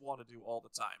the Knicks want to do all the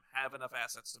time. Have enough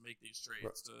assets to make these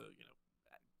trades to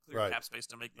clear cap space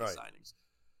to make these signings.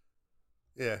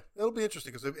 Yeah, it'll be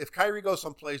interesting because if Kyrie goes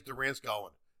someplace, Durant's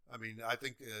going. I mean, I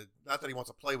think not that he wants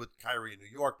to play with Kyrie in New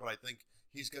York, but I think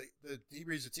he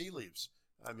reads the tea leaves.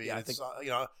 I mean, I think,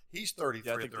 he's 33.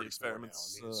 Yeah, I think the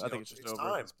experiments. Now. I think it's just over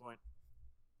time. At this point.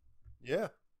 Yeah.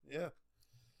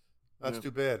 That's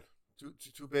too bad.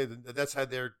 Too bad. The Nets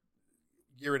had their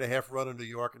year and a half run in New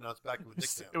York, and now it's back in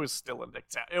Nicktown. It was still in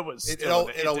Nicktown. It was. It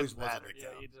always was in Nicktown. Yeah,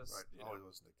 always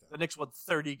was Nicktown. The Knicks won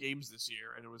 30 games this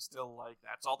year, and it was still like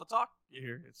that's all the talk you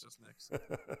hear. It's just Knicks.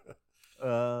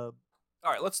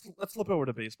 All right, let's flip over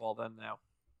to baseball then. Now,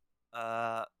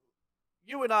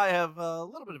 you and I have a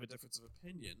little bit of a difference of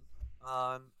opinion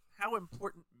on how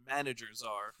important managers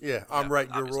are. Yeah, I'm right.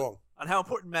 You're wrong. On how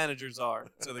important managers are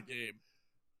to the game.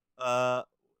 Why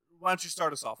don't you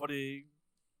start us off? What do you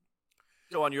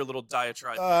go on your little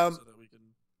diatribe so that we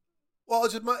can? Well,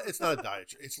 it's not a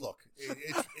diatribe. It's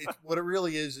what it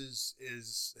really is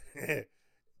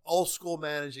old school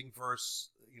managing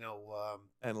versus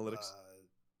analytics.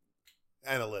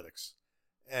 Analytics,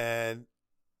 and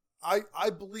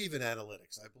I believe in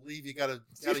analytics. I believe you got to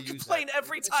use. You complain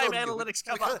every time analytics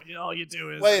come up. All you do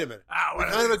is wait a minute.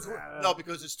 No,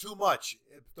 because it's too much.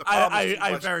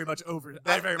 I very much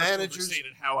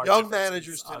overstated how our young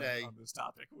managers today on this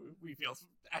topic. We feel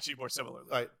actually more similarly.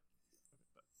 Right.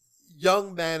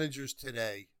 Young managers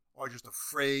today are just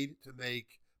afraid to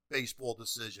make baseball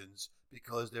decisions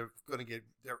because they're going to get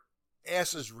their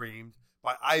asses reamed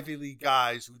by Ivy League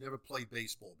guys who never played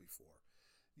baseball before.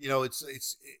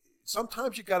 It's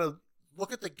sometimes you got to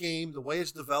look at the game, the way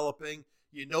it's developing.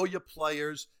 You know your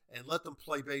players and let them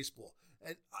play baseball.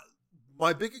 And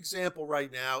my big example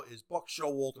right now is Buck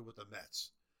Showalter with the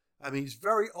Mets. I mean, he's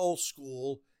very old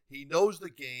school. He knows the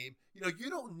game. You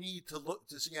don't need to look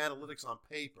to see analytics on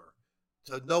paper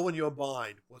to know in your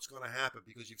mind what's going to happen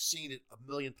because you've seen it a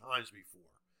million times before.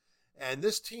 And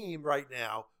this team right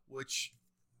now, which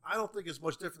I don't think is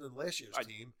much different than last year's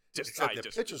team, except their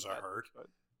pitchers are hurt.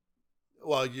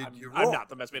 Well, you're wrong. I'm not.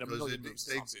 The Mets made a million moves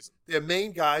this offseason. Their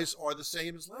main guys are the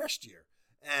same as last year,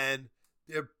 and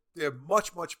they're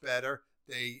much better.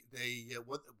 They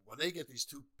when they get these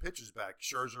two pitchers back,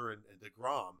 Scherzer and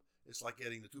DeGrom, it's like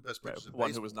getting the two best pitchers in baseball.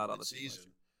 One who was not on the season.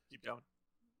 Keep going.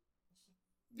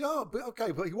 No,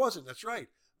 but he wasn't. That's right.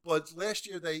 But last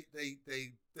year they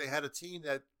had a team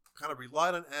that kind of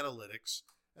relied on analytics,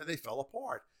 and they fell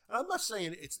apart. And I'm not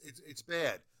saying it's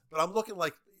bad, but I'm looking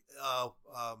like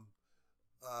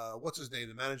what's his name,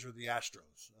 the manager of the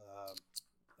Astros.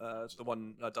 It's the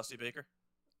one Dusty Baker.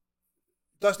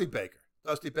 Dusty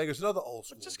Baker's another old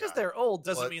school. But just because they're old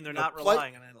doesn't mean they're not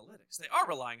relying on analytics. They are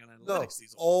relying on analytics.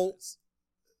 These old guys.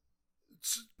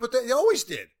 But they always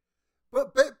did.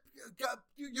 But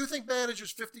you think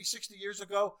managers 50, 60 years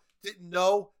ago didn't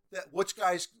know that what's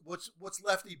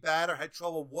lefty batter had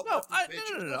trouble? No.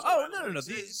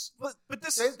 But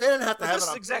this they didn't have to have it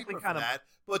on exactly paper kind for that.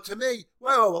 But to me,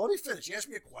 well, let me finish. You asked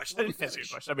me a question. I didn't finish your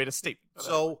question. I made a statement.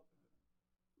 So,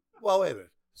 wait a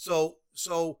minute. So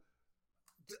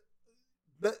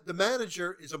the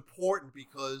manager is important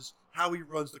because how he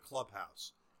runs the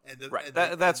clubhouse.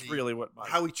 That's really what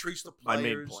how he treats the players. My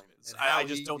main point is. I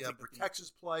just don't think protects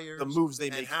his players. The moves they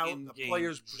make and how in the game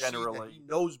players generally. He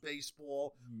knows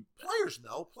baseball. Players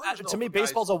know. To me,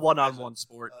 baseball's a one-on-one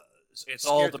sport. It's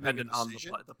all dependent on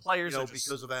the players.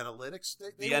 Because of analytics.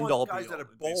 They the end want all guys that are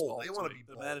bold. They want to be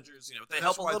the bold. managers. They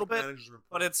help a little bit,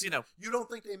 but it's You don't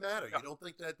think they matter. You don't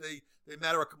think that they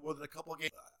matter more than a couple of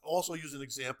games. Also, use an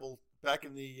example. Back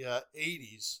in the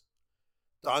 80s,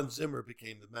 Don Zimmer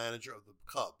became the manager of the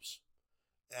Cubs.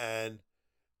 And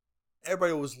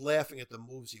everybody was laughing at the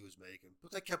moves he was making,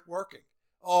 but they kept working.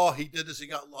 Oh, he did this. He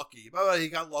got lucky. He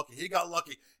got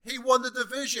lucky. He won the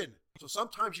division. So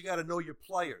sometimes you got to know your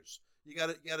players. You got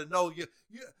to know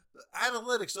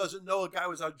analytics doesn't know a guy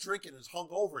was out drinking and is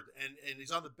hungover and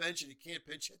he's on the bench and he can't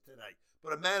pinch hit today.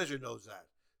 But a manager knows that.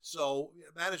 So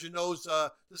a manager knows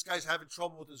this guy's having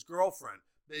trouble with his girlfriend.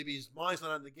 Maybe his mind's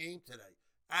not on the game today.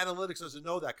 Analytics doesn't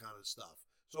know that kind of stuff.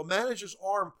 So managers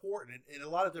are important in a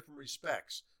lot of different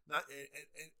respects. Not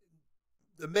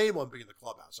the main one being the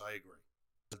clubhouse. I agree.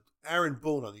 Aaron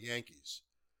Boone on the Yankees.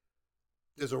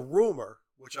 There's a rumor,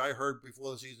 which I heard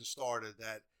before the season started,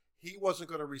 that he wasn't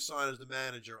going to resign as the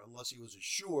manager unless he was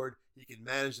assured he could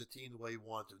manage the team the way he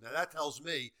wanted to. Now that tells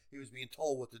me he was being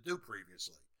told what to do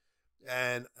previously,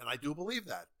 and I do believe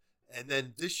that. And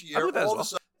then this year, all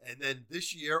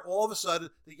of a sudden,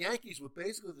 the Yankees with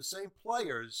basically the same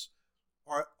players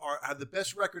have the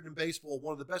best record in baseball,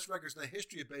 one of the best records in the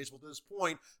history of baseball to this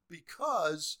point,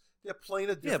 because they're playing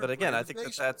a different. Yeah, but again, I think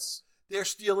that's they're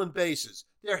stealing bases,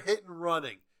 they're hitting and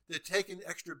running, they're taking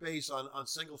extra base on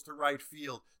singles to right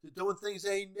field, they're doing things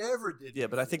they never did. Yeah, before.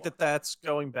 but I think that's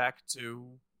going back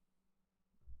to.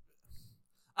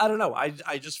 I don't know.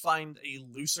 I just find a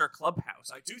looser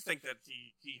clubhouse. I do think that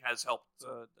he has helped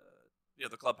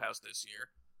the clubhouse this year,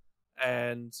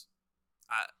 and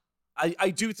I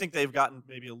do think they've gotten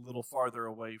maybe a little farther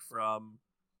away from,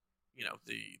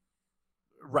 the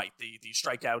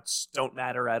strikeouts don't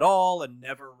matter at all and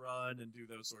never run and do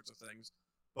those sorts of things.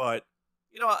 But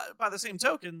by the same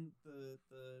token,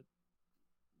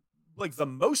 the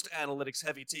most analytics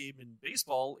heavy team in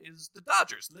baseball is the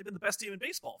Dodgers, and they've been the best team in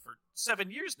baseball for 7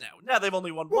 years now. Now they've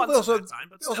only won once in that time,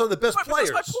 but also the best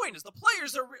players. That's my point. Is the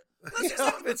players are that's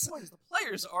exactly the point. Is the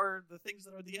players are the things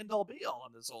that are the end all be all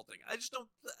on this whole thing. I just don't.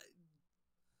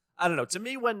 I don't know. To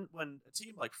me, when a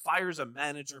team fires a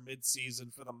manager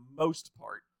mid-season, for the most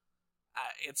part,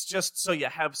 it's just so you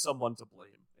have someone to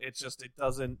blame. It's just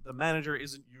the manager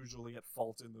isn't usually at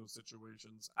fault in those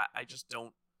situations. I just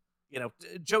don't.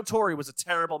 Joe Torre was a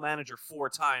terrible manager 4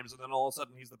 times, and then all of a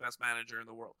sudden he's the best manager in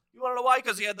the world. You want to know why?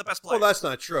 Because he had the best players. Well, that's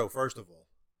not true. First of all,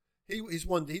 he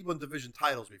won division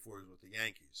titles before he was with the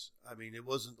Yankees. I mean, it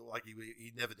wasn't like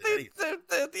he never did anything.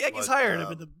 The Yankees hired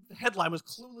him, and the headline was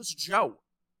 "Clueless Joe."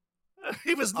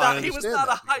 He was not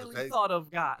a highly thought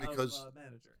of guy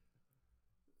manager.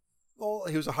 Well,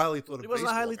 he was a highly thought of. He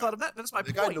wasn't a highly thought of that. That's my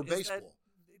point. The guy knew baseball.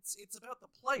 It's about the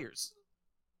players.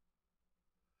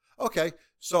 Okay,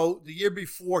 so the year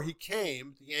before he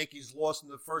came, the Yankees lost in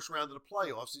the first round of the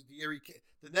playoffs.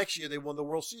 The next year they won the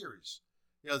World Series.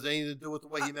 Does anything to do with the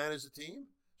way he managed the team?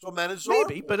 So managed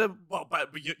maybe, but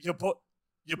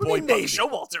your boy Buck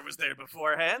Showalter was there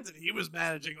beforehand, and he was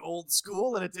managing old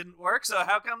school, and it didn't work. So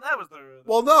how come that was the?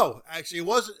 Well, no, actually, it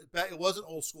wasn't. It wasn't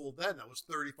old school then. That was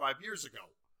 35 years ago.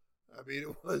 I mean,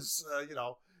 it was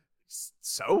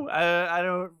So I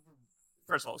don't.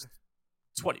 First of all, it was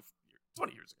 20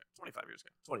 years ago. 25 years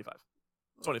ago.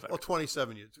 25. Well,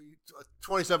 27 years.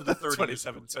 27 to 30.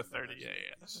 27 to 30,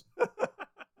 yeah.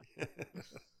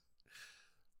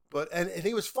 But and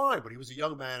he was fine, but he was a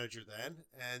young manager then,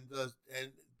 and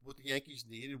what the Yankees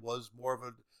needed was more of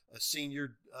a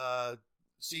senior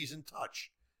season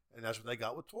touch, and that's what they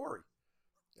got with Torre.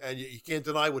 And you can't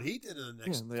deny what he did in the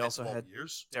next 12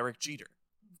 years. Derek Jeter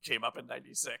came up in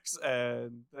 '96,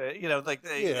 and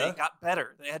they got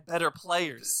better. They had better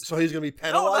players. So he's going to be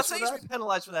penalized. No, I'm not saying he's going to be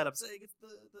penalized for that. I'm saying it's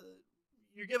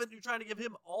you're trying to give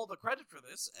him all the credit for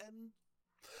this, and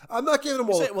I'm not giving him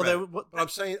all the credit. But I'm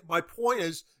saying my point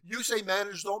is, you say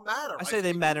managers don't matter. I say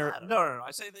they matter. No. I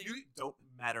say they don't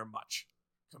matter much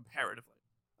comparatively,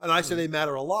 and I say they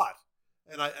matter a lot.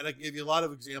 And I give you a lot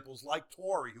of examples like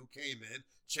Torre, who came in,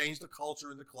 changed the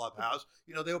culture in the clubhouse.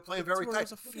 They were playing very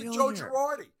tight. Look at Joe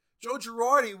Girardi. Joe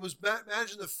Girardi was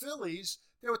managing the Phillies.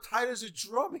 They were tight as a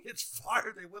drum. He gets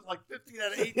fired. They win 15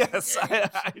 out of 18 yes,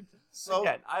 games.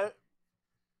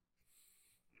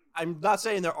 I'm not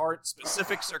saying there aren't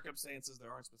specific circumstances,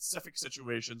 there aren't specific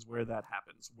situations where that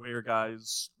happens, where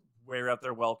guys wear out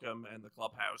their welcome and the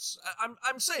clubhouse.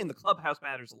 I'm saying the clubhouse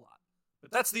matters a lot. But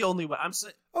that's the only way. I'm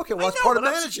saying. Okay, well, that's part of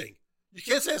managing. You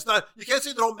can't say it's not. You can't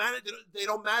say they don't matter. They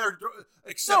don't matter.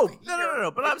 Except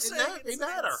no. But I'm saying they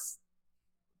matter.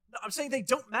 No, I'm saying they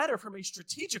don't matter from a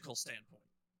strategical standpoint.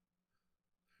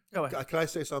 Go ahead. Can I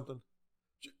say something?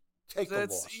 Take the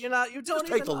loss. You don't just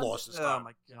even take the loss this time. Oh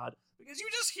my God! Because you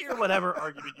just hear whatever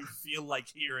argument you feel like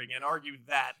hearing and argue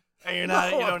that, and you're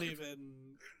not. You don't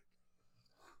even.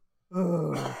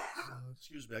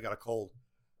 Excuse me, I got a cold.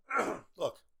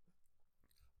 Look.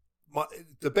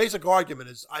 The basic argument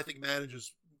is I think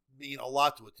managers mean a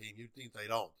lot to a team. You think they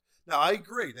don't. Now, I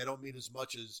agree. They don't mean as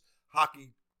much as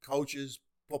hockey coaches,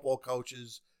 football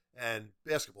coaches, and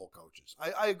basketball coaches.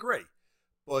 I agree.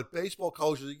 But baseball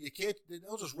coaches, they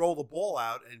don't just roll the ball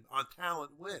out and on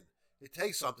talent win. It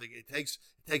takes something. It takes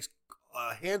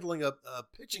handling a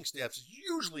pitching staff is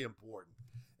usually important.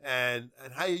 And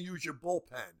how you use your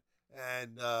bullpen.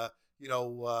 And,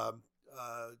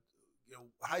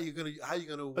 how you gonna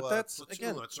but that's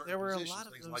again there were a lot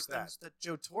of those things that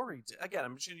Joe Torre did. Again,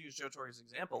 I'm just going to use Joe Torre's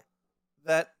example.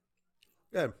 That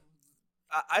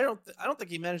I don't think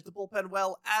he managed the bullpen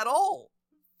well at all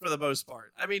for the most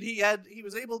part. I mean, he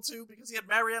was able to because he had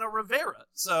Mariano Rivera.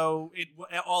 So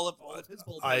all of his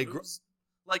bullpen moves,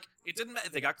 it didn't.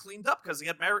 They got cleaned up because he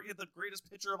had the greatest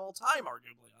pitcher of all time,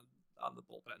 arguably on the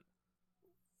bullpen.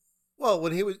 Well,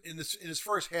 when he was in his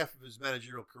first half of his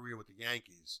managerial career with the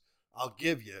Yankees, I'll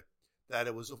give you that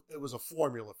it was a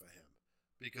formula for him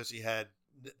because he had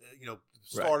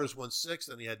starters won 6,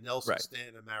 then he had Nelson,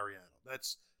 Stanton, and Mariano.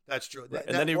 That's true. Right.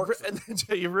 And then he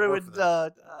ruined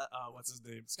what's his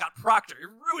name? Scott Proctor. He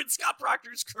ruined Scott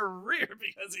Proctor's career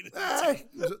because he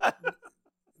didn't.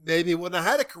 Maybe he wouldn't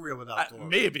have had a career without Torre.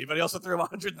 Maybe, but he also threw him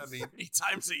 130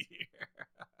 times a year.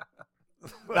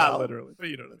 Not literally, but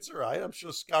that's all right. I'm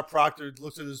sure Scott Proctor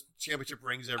looks at his championship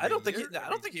rings every year. I don't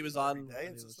think he was on any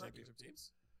of those championship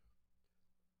teams.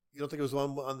 You don't think it was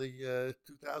on the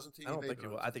 2000 team? I don't think it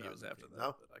was. I think it was after that.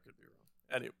 No? But I could be wrong.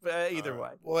 Anyway, either way.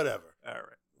 Whatever. All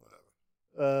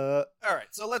right. All right.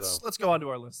 So let's go on to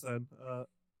our list then.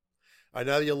 I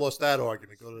know you lost that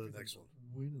argument. Go to the next one.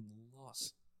 Win and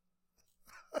loss.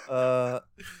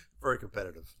 Very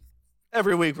competitive.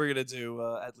 Every week we're gonna do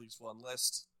at least one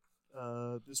list.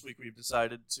 This week we've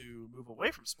decided to move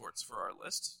away from sports for our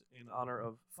list in honor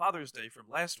of Father's Day from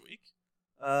last week.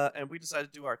 And we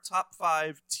decided to do our top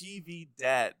 5 TV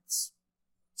dads.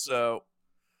 So,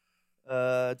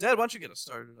 Dad, why don't you get us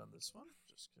started on this one?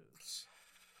 Just because.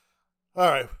 All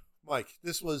right, Mike.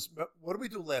 This was what did we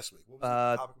do last week? What was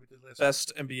the topic we did last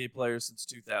best week? NBA players since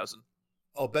 2000.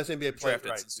 Oh, best NBA player.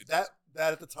 Right. Since 2000.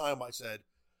 That at the time I said.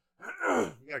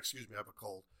 Yeah, excuse me, I have a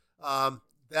cold.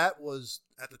 That was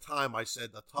at the time I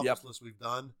said the toughest list we've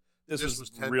done. This was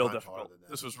 10 real difficult.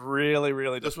 This was really,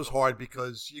 really difficult. This was hard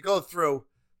because you go through.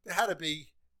 There had to be.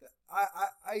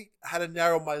 I had to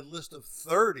narrow my list of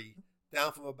 30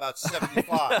 down from about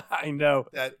 75. I know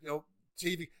that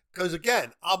TV because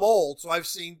again I'm old, so I've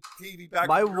seen TV back.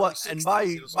 My one and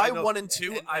my 1 and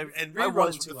 2.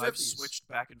 I've switched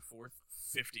back and forth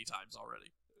 50 times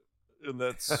already, and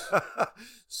that's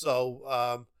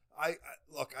so. I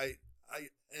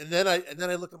and then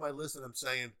I looked at my list and I'm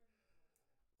saying,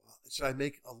 should I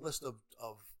make a list of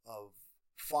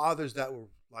fathers that were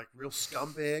like real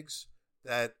scumbags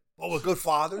that were good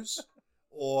fathers,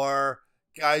 or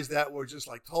guys that were just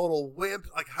like total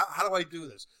wimps? Like how do I do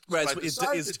this? Right, so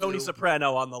is Tony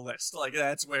Soprano on the list? Like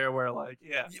that's where we're like,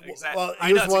 exactly. Well,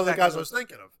 he was one of the guys I was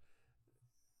thinking of.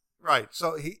 Right,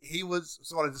 so he was.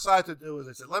 So what I decided to do is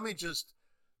I said, let me just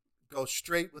go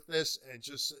straight with this and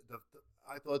just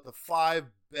I thought the 5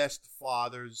 best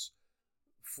fathers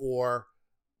for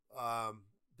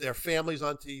their families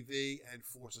on TV and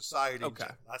for society. Okay.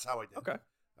 That's how I did it.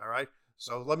 All right.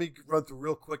 So let me run through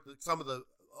real quick some of the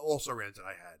also-rans that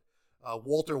I had.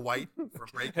 Walter White from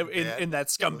Breaking Bad. In that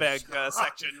scumbag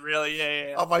section, really.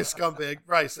 Yeah. Of my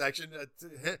scumbag section.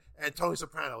 And Tony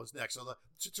Soprano is next. So the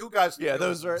 2 guys. Yeah,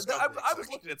 those are. I was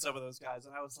looking at some of those guys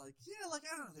and I was like, I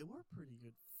don't know, they were pretty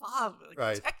good fathers.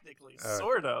 Like, technically,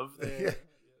 sort of.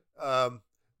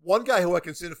 One guy who I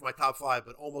considered for my top 5,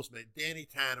 but almost made Danny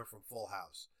Tanner from Full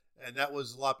House, and that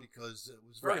was a lot because it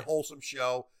was a very wholesome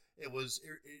show.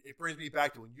 It brings me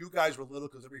back to when you guys were little,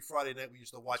 because every Friday night we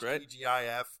used to watch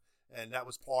TGIF, and that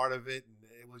was part of it, and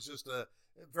it was just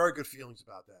very good feelings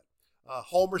about that.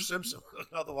 Homer Simpson,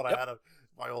 another one I had on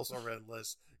my also ran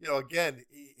list. Again,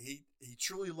 he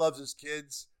truly loves his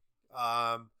kids.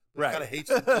 But kind of hates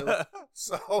them too.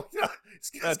 So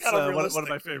it's kind of one of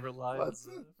my favorite lines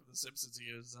from The Simpsons.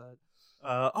 He goes,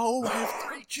 I have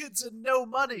 3 kids and no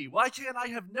money. Why can't I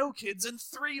have no kids and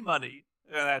 3 money?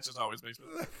 And that just always makes me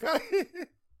laugh.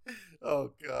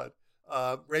 Oh, God.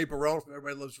 Ray Barone from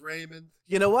Everybody Loves Raymond.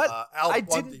 You know what? Al I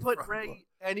Bundy didn't put Ray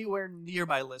anywhere near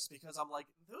my list because I'm like,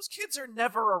 those kids are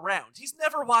never around. He's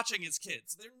never watching his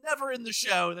kids. They're never in the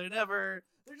show. They're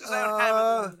just out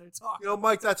having their talk.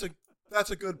 Mike, that's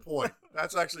a good point.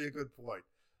 That's actually a good point.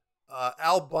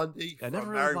 Al Bundy I never from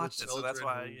really Married watched with it, so Children, that's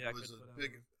why was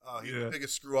the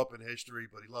biggest screw up in history,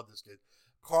 but he loved this kid.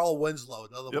 Carl Winslow,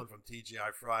 another one from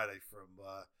TGI Friday from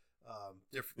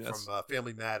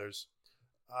Family Matters.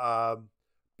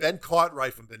 Ben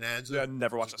Cartwright from Bonanza. Yeah, I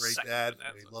never watched a great dad.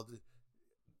 He loved it.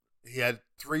 He had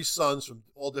 3 sons from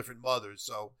all different mothers,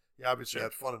 so he obviously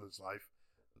had fun in his life.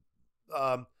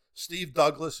 Steve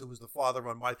Douglas, who was the father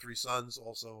on My 3 Sons,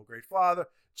 also a great father.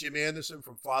 Jim Anderson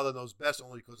from Father Knows Best,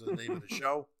 only because of the name of the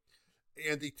show.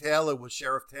 Andy Taylor was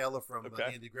Sheriff Taylor from the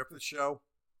Andy Griffith Show.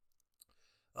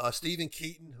 Stephen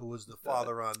Keaton, who was the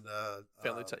father on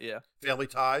Family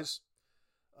Ties.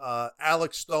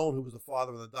 Alex Stone, who was the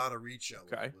father on the Donna Reed Show,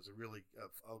 was a really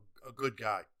a good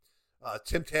guy.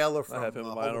 Tim Taylor from Home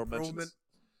Improvement.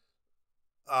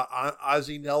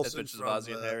 Ozzie Nelson from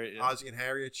Ozzie and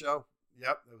Harriet Show.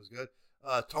 Yep, that was good.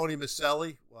 Tony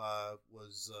Maselli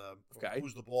was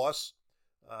Who's the Boss?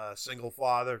 Single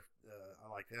father. I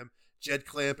like him. Jed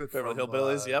Clampett Beverly from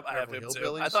Hillbillies. Yep, I have him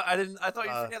too. I thought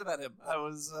you'd forget about him. I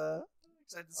was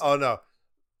excited to see him. No.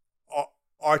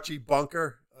 Archie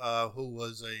Bunker, who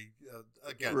was the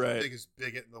biggest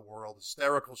bigot in the world.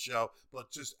 Hysterical show,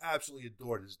 but just absolutely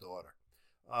adored his daughter.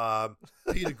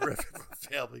 Peter Griffin from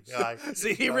Family Guy.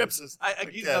 See, he rips.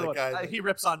 He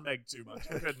rips on Meg too much.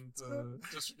 I couldn't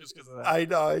just because of that. I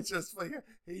know. It's just like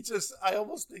I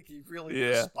almost think he really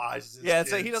despises his kids.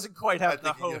 So he doesn't quite have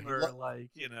the Homer where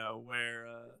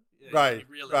he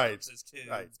really loves his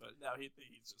kids, but now he's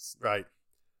just right.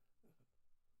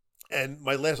 And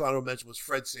my last honorable mention was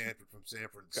Fred Sanford from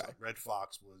Sanford and Son. Red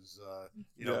Fox was,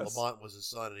 Lamont was his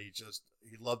son, and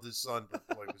he loved his son, but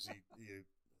boy, was he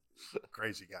a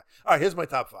crazy guy. All right, here's my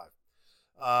top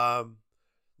 5.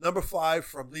 Number 5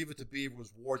 from Leave It to Beaver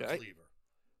was Ward Cleaver.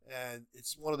 And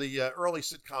it's one of the early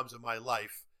sitcoms of my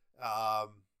life. I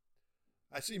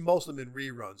see most of them in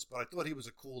reruns, but I thought he was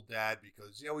a cool dad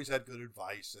because he always had good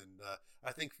advice. And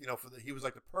I think, he was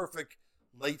like the perfect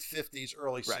late 50s,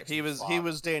 early 60s. He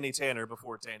was Danny Tanner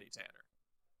before Danny Tanner.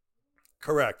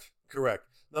 Correct.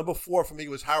 Number 4 for me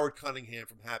was Howard Cunningham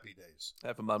from Happy Days. I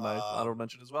have him on my honorable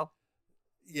mention as well.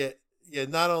 Yeah.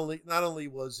 Not only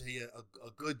was he a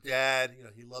good dad,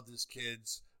 he loved his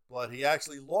kids, but he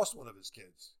actually lost one of his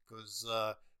kids because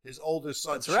his oldest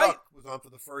son Chuck was on for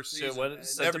the first season and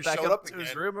never showed up to again.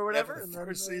 His room or whatever. The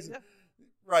first season,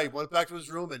 right? Went back to his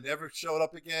room and never showed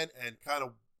up again, and kind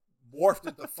of morphed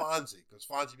into Fonzie because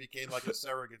Fonzie became like a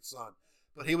surrogate son.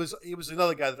 But he was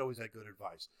another guy that always had good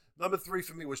advice. Number 3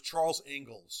 for me was Charles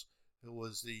Ingalls, who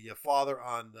was the father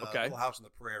on Little House on the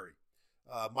Prairie.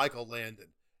 Michael Landon,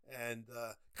 and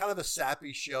kind of a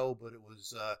sappy show, but it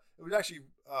was actually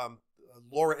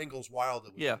Laura Ingalls Wilder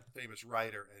was a famous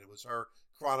writer, and it was her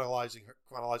chronicalizing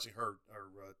her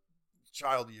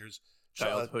childhood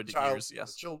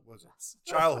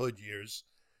years,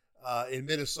 in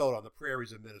Minnesota, on the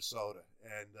prairies of Minnesota.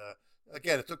 And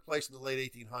again, it took place in the late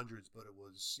 1800s, but it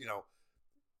was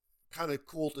kind of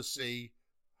cool to see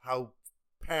how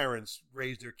parents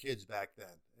raised their kids back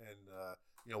then, and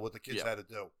what the kids had to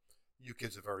do. You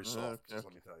kids are very soft, just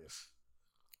let me tell you.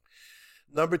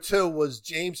 Number 2 was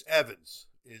James Evans,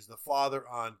 is the father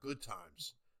on Good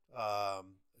Times, a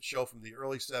show from the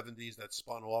early 70s that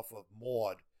spun off of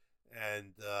Maude.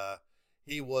 And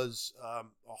he was a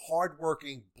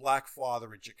hardworking black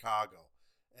father in Chicago.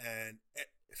 And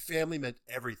family meant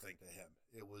everything to him.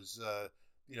 It was,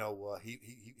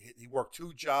 he worked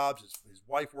 2 jobs. His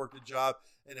wife worked a job.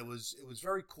 And it was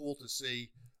very cool to see,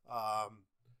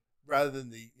 rather than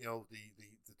the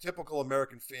typical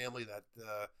American family that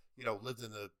lived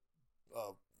in a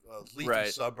leafy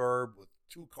suburb with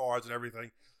 2 cars and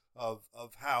everything, of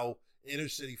how inner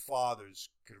city fathers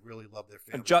could really love their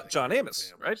family. And John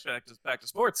Amos, right? Back to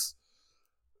sports.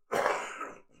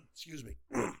 Excuse me.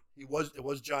 It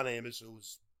was John Amos, who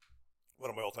was one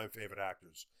of my all-time favorite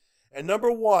actors. And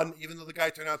number 1, even though the guy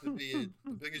turned out to be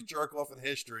the biggest jerk off in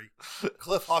history,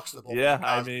 Cliff Huxtable. Yeah,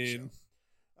 I mean,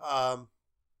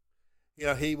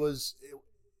 he was.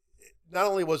 Not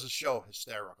only was the show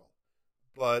hysterical,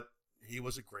 but he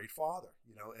was a great father.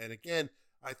 And again,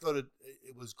 I thought it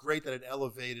was great that it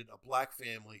elevated a black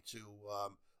family to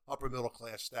upper middle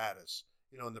class status.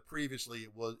 And previously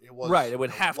it was right. It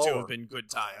would have to have been Good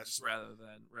Times rather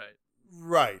than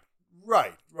right.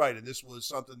 And this was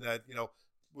something that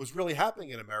was really happening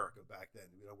in America back then.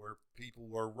 Where people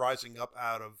were rising up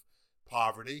out of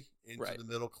poverty into the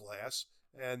middle class,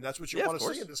 and that's what you want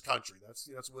to see in this country. That's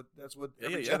what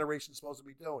every generation is supposed to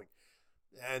be doing.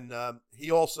 And he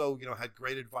also had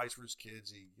great advice for his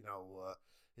kids.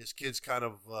 His kids kind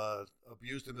of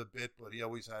abused him a bit, but he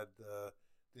always had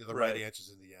the right answers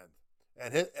in the end.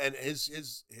 And his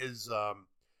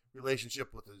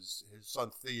relationship with his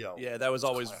son Theo. Yeah, that was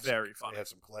always classic. very funny. He had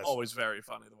some classic. Always very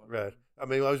funny. The one. Right. I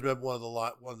mean, I always remember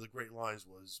one of the great lines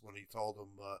was when he told him,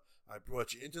 "I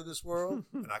brought you into this world,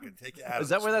 and I can take you out." Is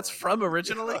that where that's from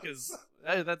originally? Because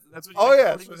that's what. That's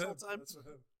for him. That's for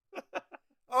him.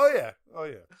 Oh yeah.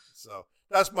 So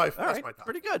that's my top.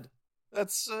 Pretty good.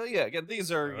 That's Again,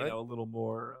 these are a little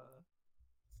more.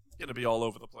 Going to be all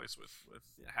over the place with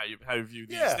how you view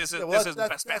these. Yeah. This is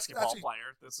best basketball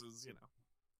player. This is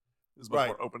is much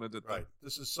more open-ended. Right.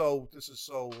 This is so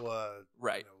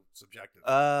subjective.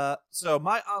 So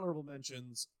my honorable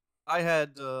mentions, I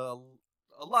had a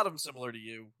lot of them similar to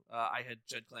you. I had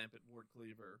Jed Clampett, Ward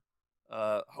Cleaver,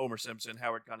 Homer Simpson,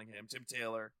 Howard Cunningham, Tim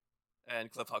Taylor,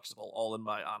 and Cliff Huxtable, all in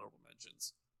my honorable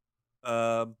mentions.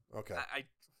 Okay.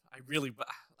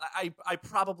 I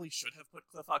probably should have put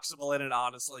Cliff Huxtable in it,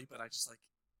 honestly, but I just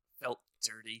felt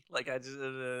dirty.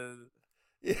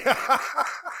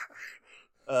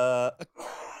 A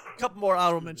couple more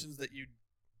honorable mentions that you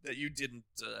didn't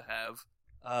have.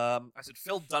 I said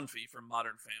Phil Dunphy from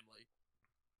Modern Family.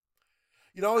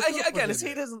 Again,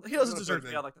 he doesn't deserve to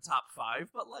be on the top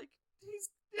 5, but he's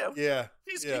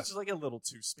he's just a little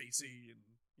too spacey, and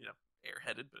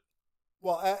airheaded, but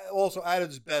also at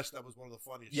its best, that was one of the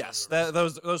funniest. Yes,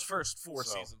 those first 4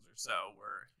 seasons or so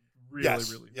were really,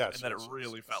 and then it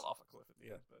really fell off a cliff at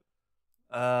the end. But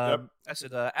I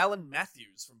said Alan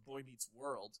Matthews from Boy Meets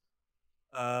World.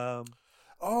 Good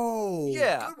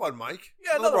one, Mike.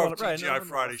 Yeah, another one, TGI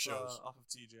Friday shows off of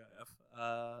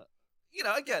TGIF.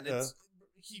 Again, it's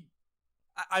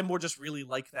I more just really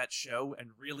like that show,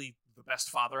 and really the best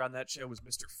father on that show was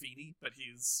Mr. Feeney, but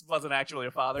he wasn't actually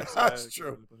a father. So That's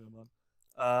true. Really put him on.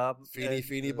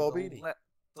 Feeny Bobini.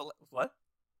 What?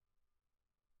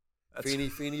 Feeny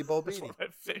Bobini. That's one of my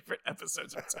favorite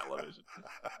episodes of television.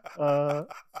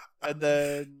 And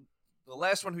then the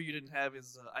last one who you didn't have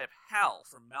is I have Hal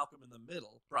from Malcolm in the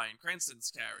Middle, Bryan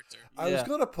Cranston's character. I was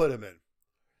going to put him in.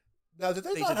 Now, did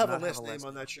they not have a last name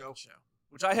on that show?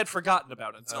 Which I had forgotten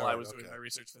about until I was doing my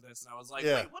research for this, and I was like,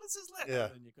 "Wait, what is his last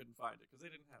name?" And you couldn't find it because they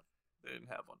didn't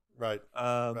have one. Right.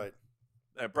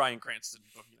 Bryan Cranston,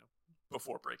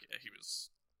 before Breaking Day,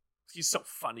 he's so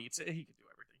funny. He could do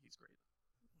everything. He's great.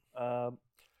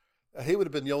 He would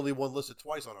have been the only one listed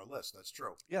twice on our list. That's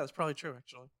true. Yeah, that's probably true.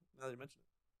 Actually, now that you mention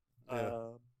it.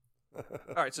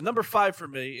 All right, so number 5 for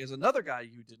me is another guy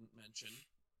you didn't mention,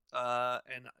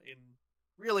 and in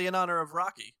honor of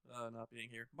Rocky not being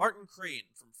here, Martin Crane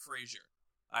from Frasier,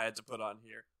 I had to put on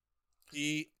here.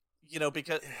 He,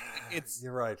 because it's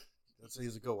you're right.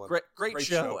 He's a good one. Great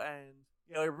show, and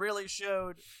it really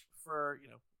showed for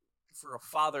a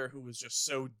father who was just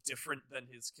so different than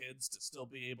his kids to still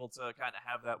be able to kind of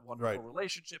have that wonderful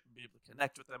relationship and be able to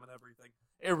connect with them and everything.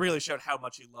 It really showed how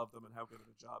much he loved them and how good of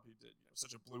a job he did.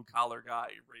 Such a blue collar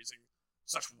guy raising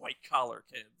such white collar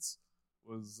kids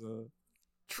was.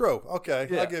 True. Okay.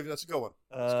 Yeah. I'll give you. That's a good one.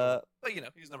 But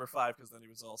he's number 5 because then he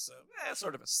was also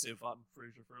sort of a sieve on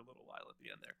Frasier for a little while at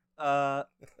the end there.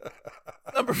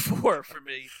 Number 4 for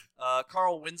me,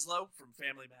 Carl Winslow from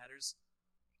Family Matters.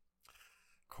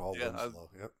 Carl Winslow.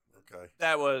 Yep. Okay.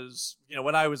 That was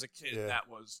when I was a kid, that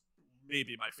was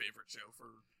maybe my favorite show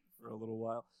for a little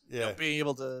while. Yeah. Being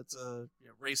able to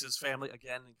raise his family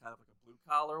again in kind of like a blue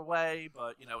collar way,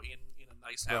 but in a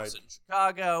nice house in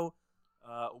Chicago.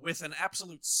 With an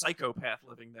absolute psychopath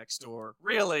living next door,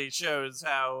 really shows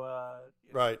how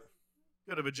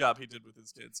good of a job he did with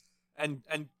his kids. And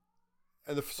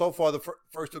so far the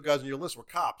first 2 guys on your list were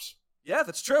cops. Yeah,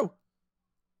 that's true.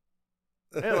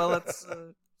 Yeah, well, that's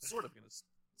sort of going to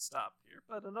stop here.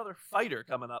 But another fighter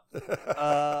coming up.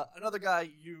 Another guy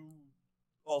you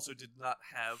also did not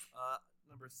have.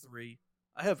 Number 3,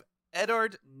 I have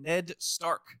Eddard Ned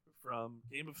Stark from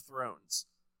Game of Thrones,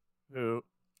 who.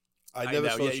 I never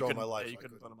saw the show in my life. Yeah, you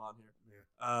couldn't put him on here.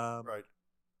 Yeah.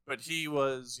 But he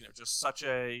was, just such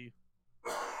a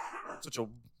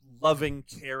loving,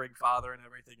 caring father and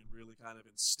everything, and really kind of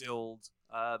instilled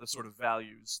the sort of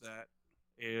values that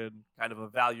in kind of a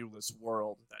valueless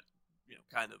world that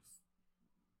kind of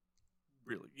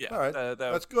really All right,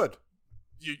 that's good.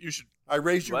 You should. I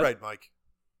raised you right, Mike.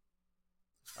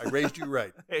 I raised you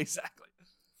right. Exactly.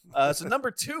 So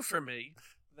number 2 for me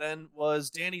then was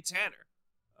Danny Tanner.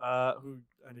 Who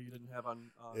I know you didn't have on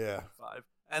 5.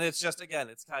 And it's just, again,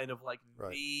 it's kind of like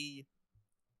he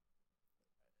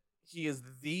is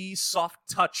the soft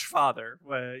touch father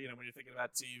when you're thinking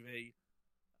about TV.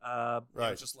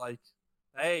 It's just like,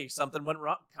 hey, something went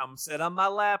wrong. Come sit on my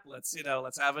lap. Let's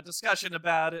have a discussion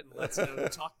about it and let's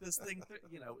talk this thing through.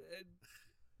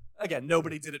 Again,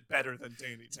 nobody did it better than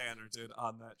Danny Tanner did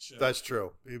on that show. That's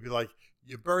true. He'd be like,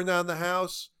 you burned down the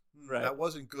house. Right. That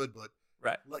wasn't good, but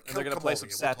and they're going to play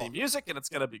some sappy music, and it's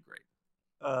going to be great.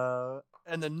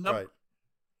 And then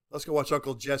let's go watch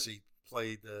Uncle Jesse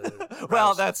play the.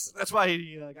 Well, that's why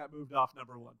he got moved off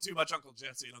number 1. Too much Uncle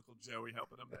Jesse and Uncle Joey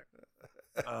helping him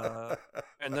there.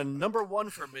 And then number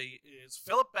 1 for me is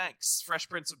Philip Banks, Fresh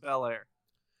Prince of Bel-Air.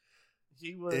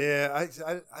 He was. Yeah,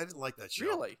 I didn't like that show.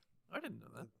 Really, I didn't know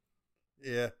that.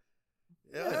 Yeah.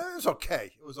 It was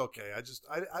okay. It was okay.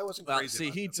 I wasn't crazy.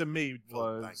 See, he to me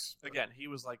was Banks, again. He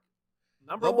was like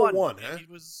number one. Huh?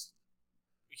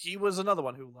 He was another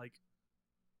one who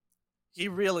he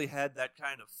really had that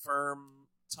kind of firm,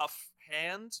 tough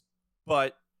hand,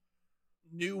 but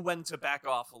knew when to back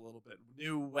off a little bit.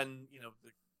 Knew when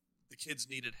the kids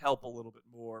needed help a little bit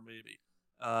more. Maybe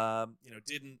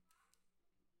didn't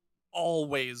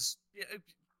always.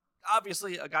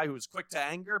 Obviously, a guy who was quick to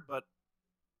anger, but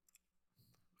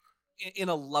in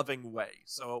a loving way.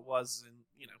 So it wasn't,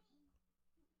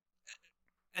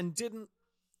 and didn't.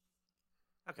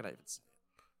 How can I even say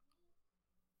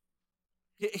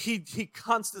it? He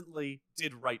constantly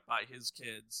did right by his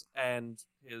kids and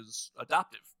his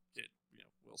adoptive kid,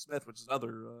 Will Smith, which is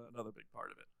another big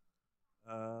part of it.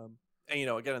 And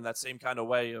again, in that same kind of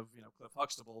way of Cliff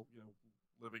Huxtable,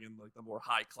 living in like the more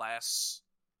high class,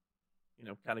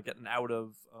 kind of getting out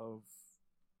of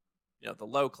the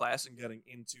low class and getting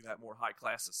into that more high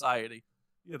class society.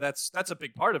 That's a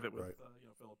big part of it with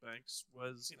Philip Banks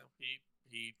was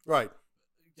he right.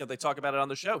 They talk about it on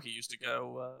the show. He used to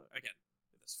go again.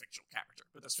 This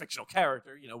fictional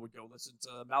character, would go listen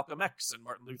to Malcolm X and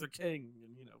Martin Luther King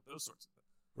and those sorts of things.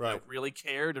 Right. Really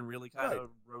cared and really kind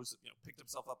of rose, picked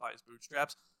himself up by his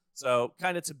bootstraps. So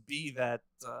kind of to be that,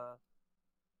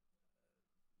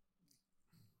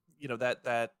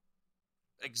 that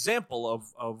example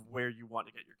of where you want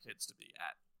to get your kids to be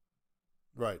at.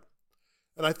 Right.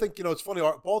 And I think, it's funny,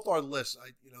 both our lists,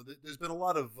 there's been a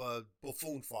lot of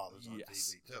buffoon fathers on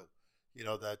TV too,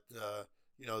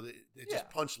 they're just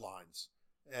punchlines.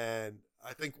 And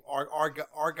I think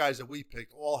our guys that we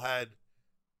picked all had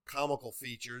comical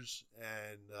features,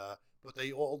 and but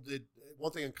they all did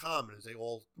one thing in common is they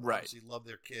all obviously love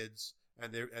their kids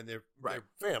and their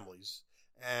families,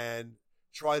 and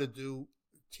try to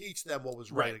teach them what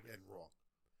was right and wrong.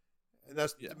 And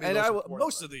that's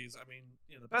most of these. I mean,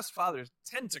 the best fathers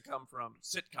tend to come from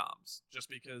sitcoms, just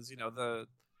because the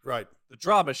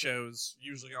drama shows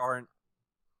usually aren't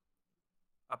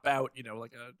about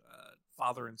like a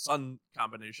father and son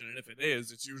combination, and if it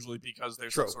is, it's usually because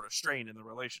there's some sort of strain in the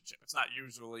relationship. It's not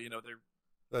usually they're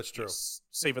that's true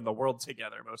saving the world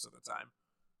together most of the time.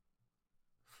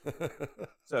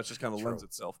 So it just kind of lends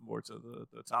itself more to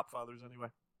the top fathers anyway.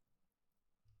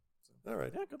 So, all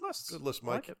right, yeah, good list,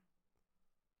 Mike. Like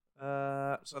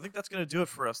so I think that's going to do it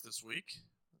for us this week.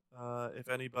 If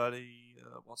anybody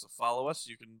wants to follow us,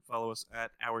 you can follow us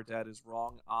at Our Dad Is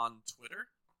Wrong on Twitter.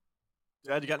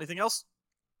 Dad, you got anything else?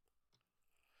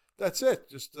 That's it.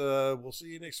 Just we'll see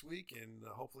you next week, and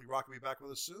hopefully Rock will be back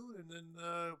with us soon, and then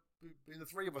be the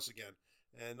three of us again,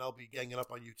 and I'll be ganging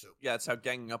up on you too. Yeah, that's how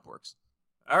ganging up works.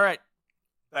 All right.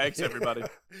 Thanks, everybody.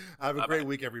 Have a great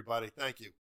week, everybody. Thank you.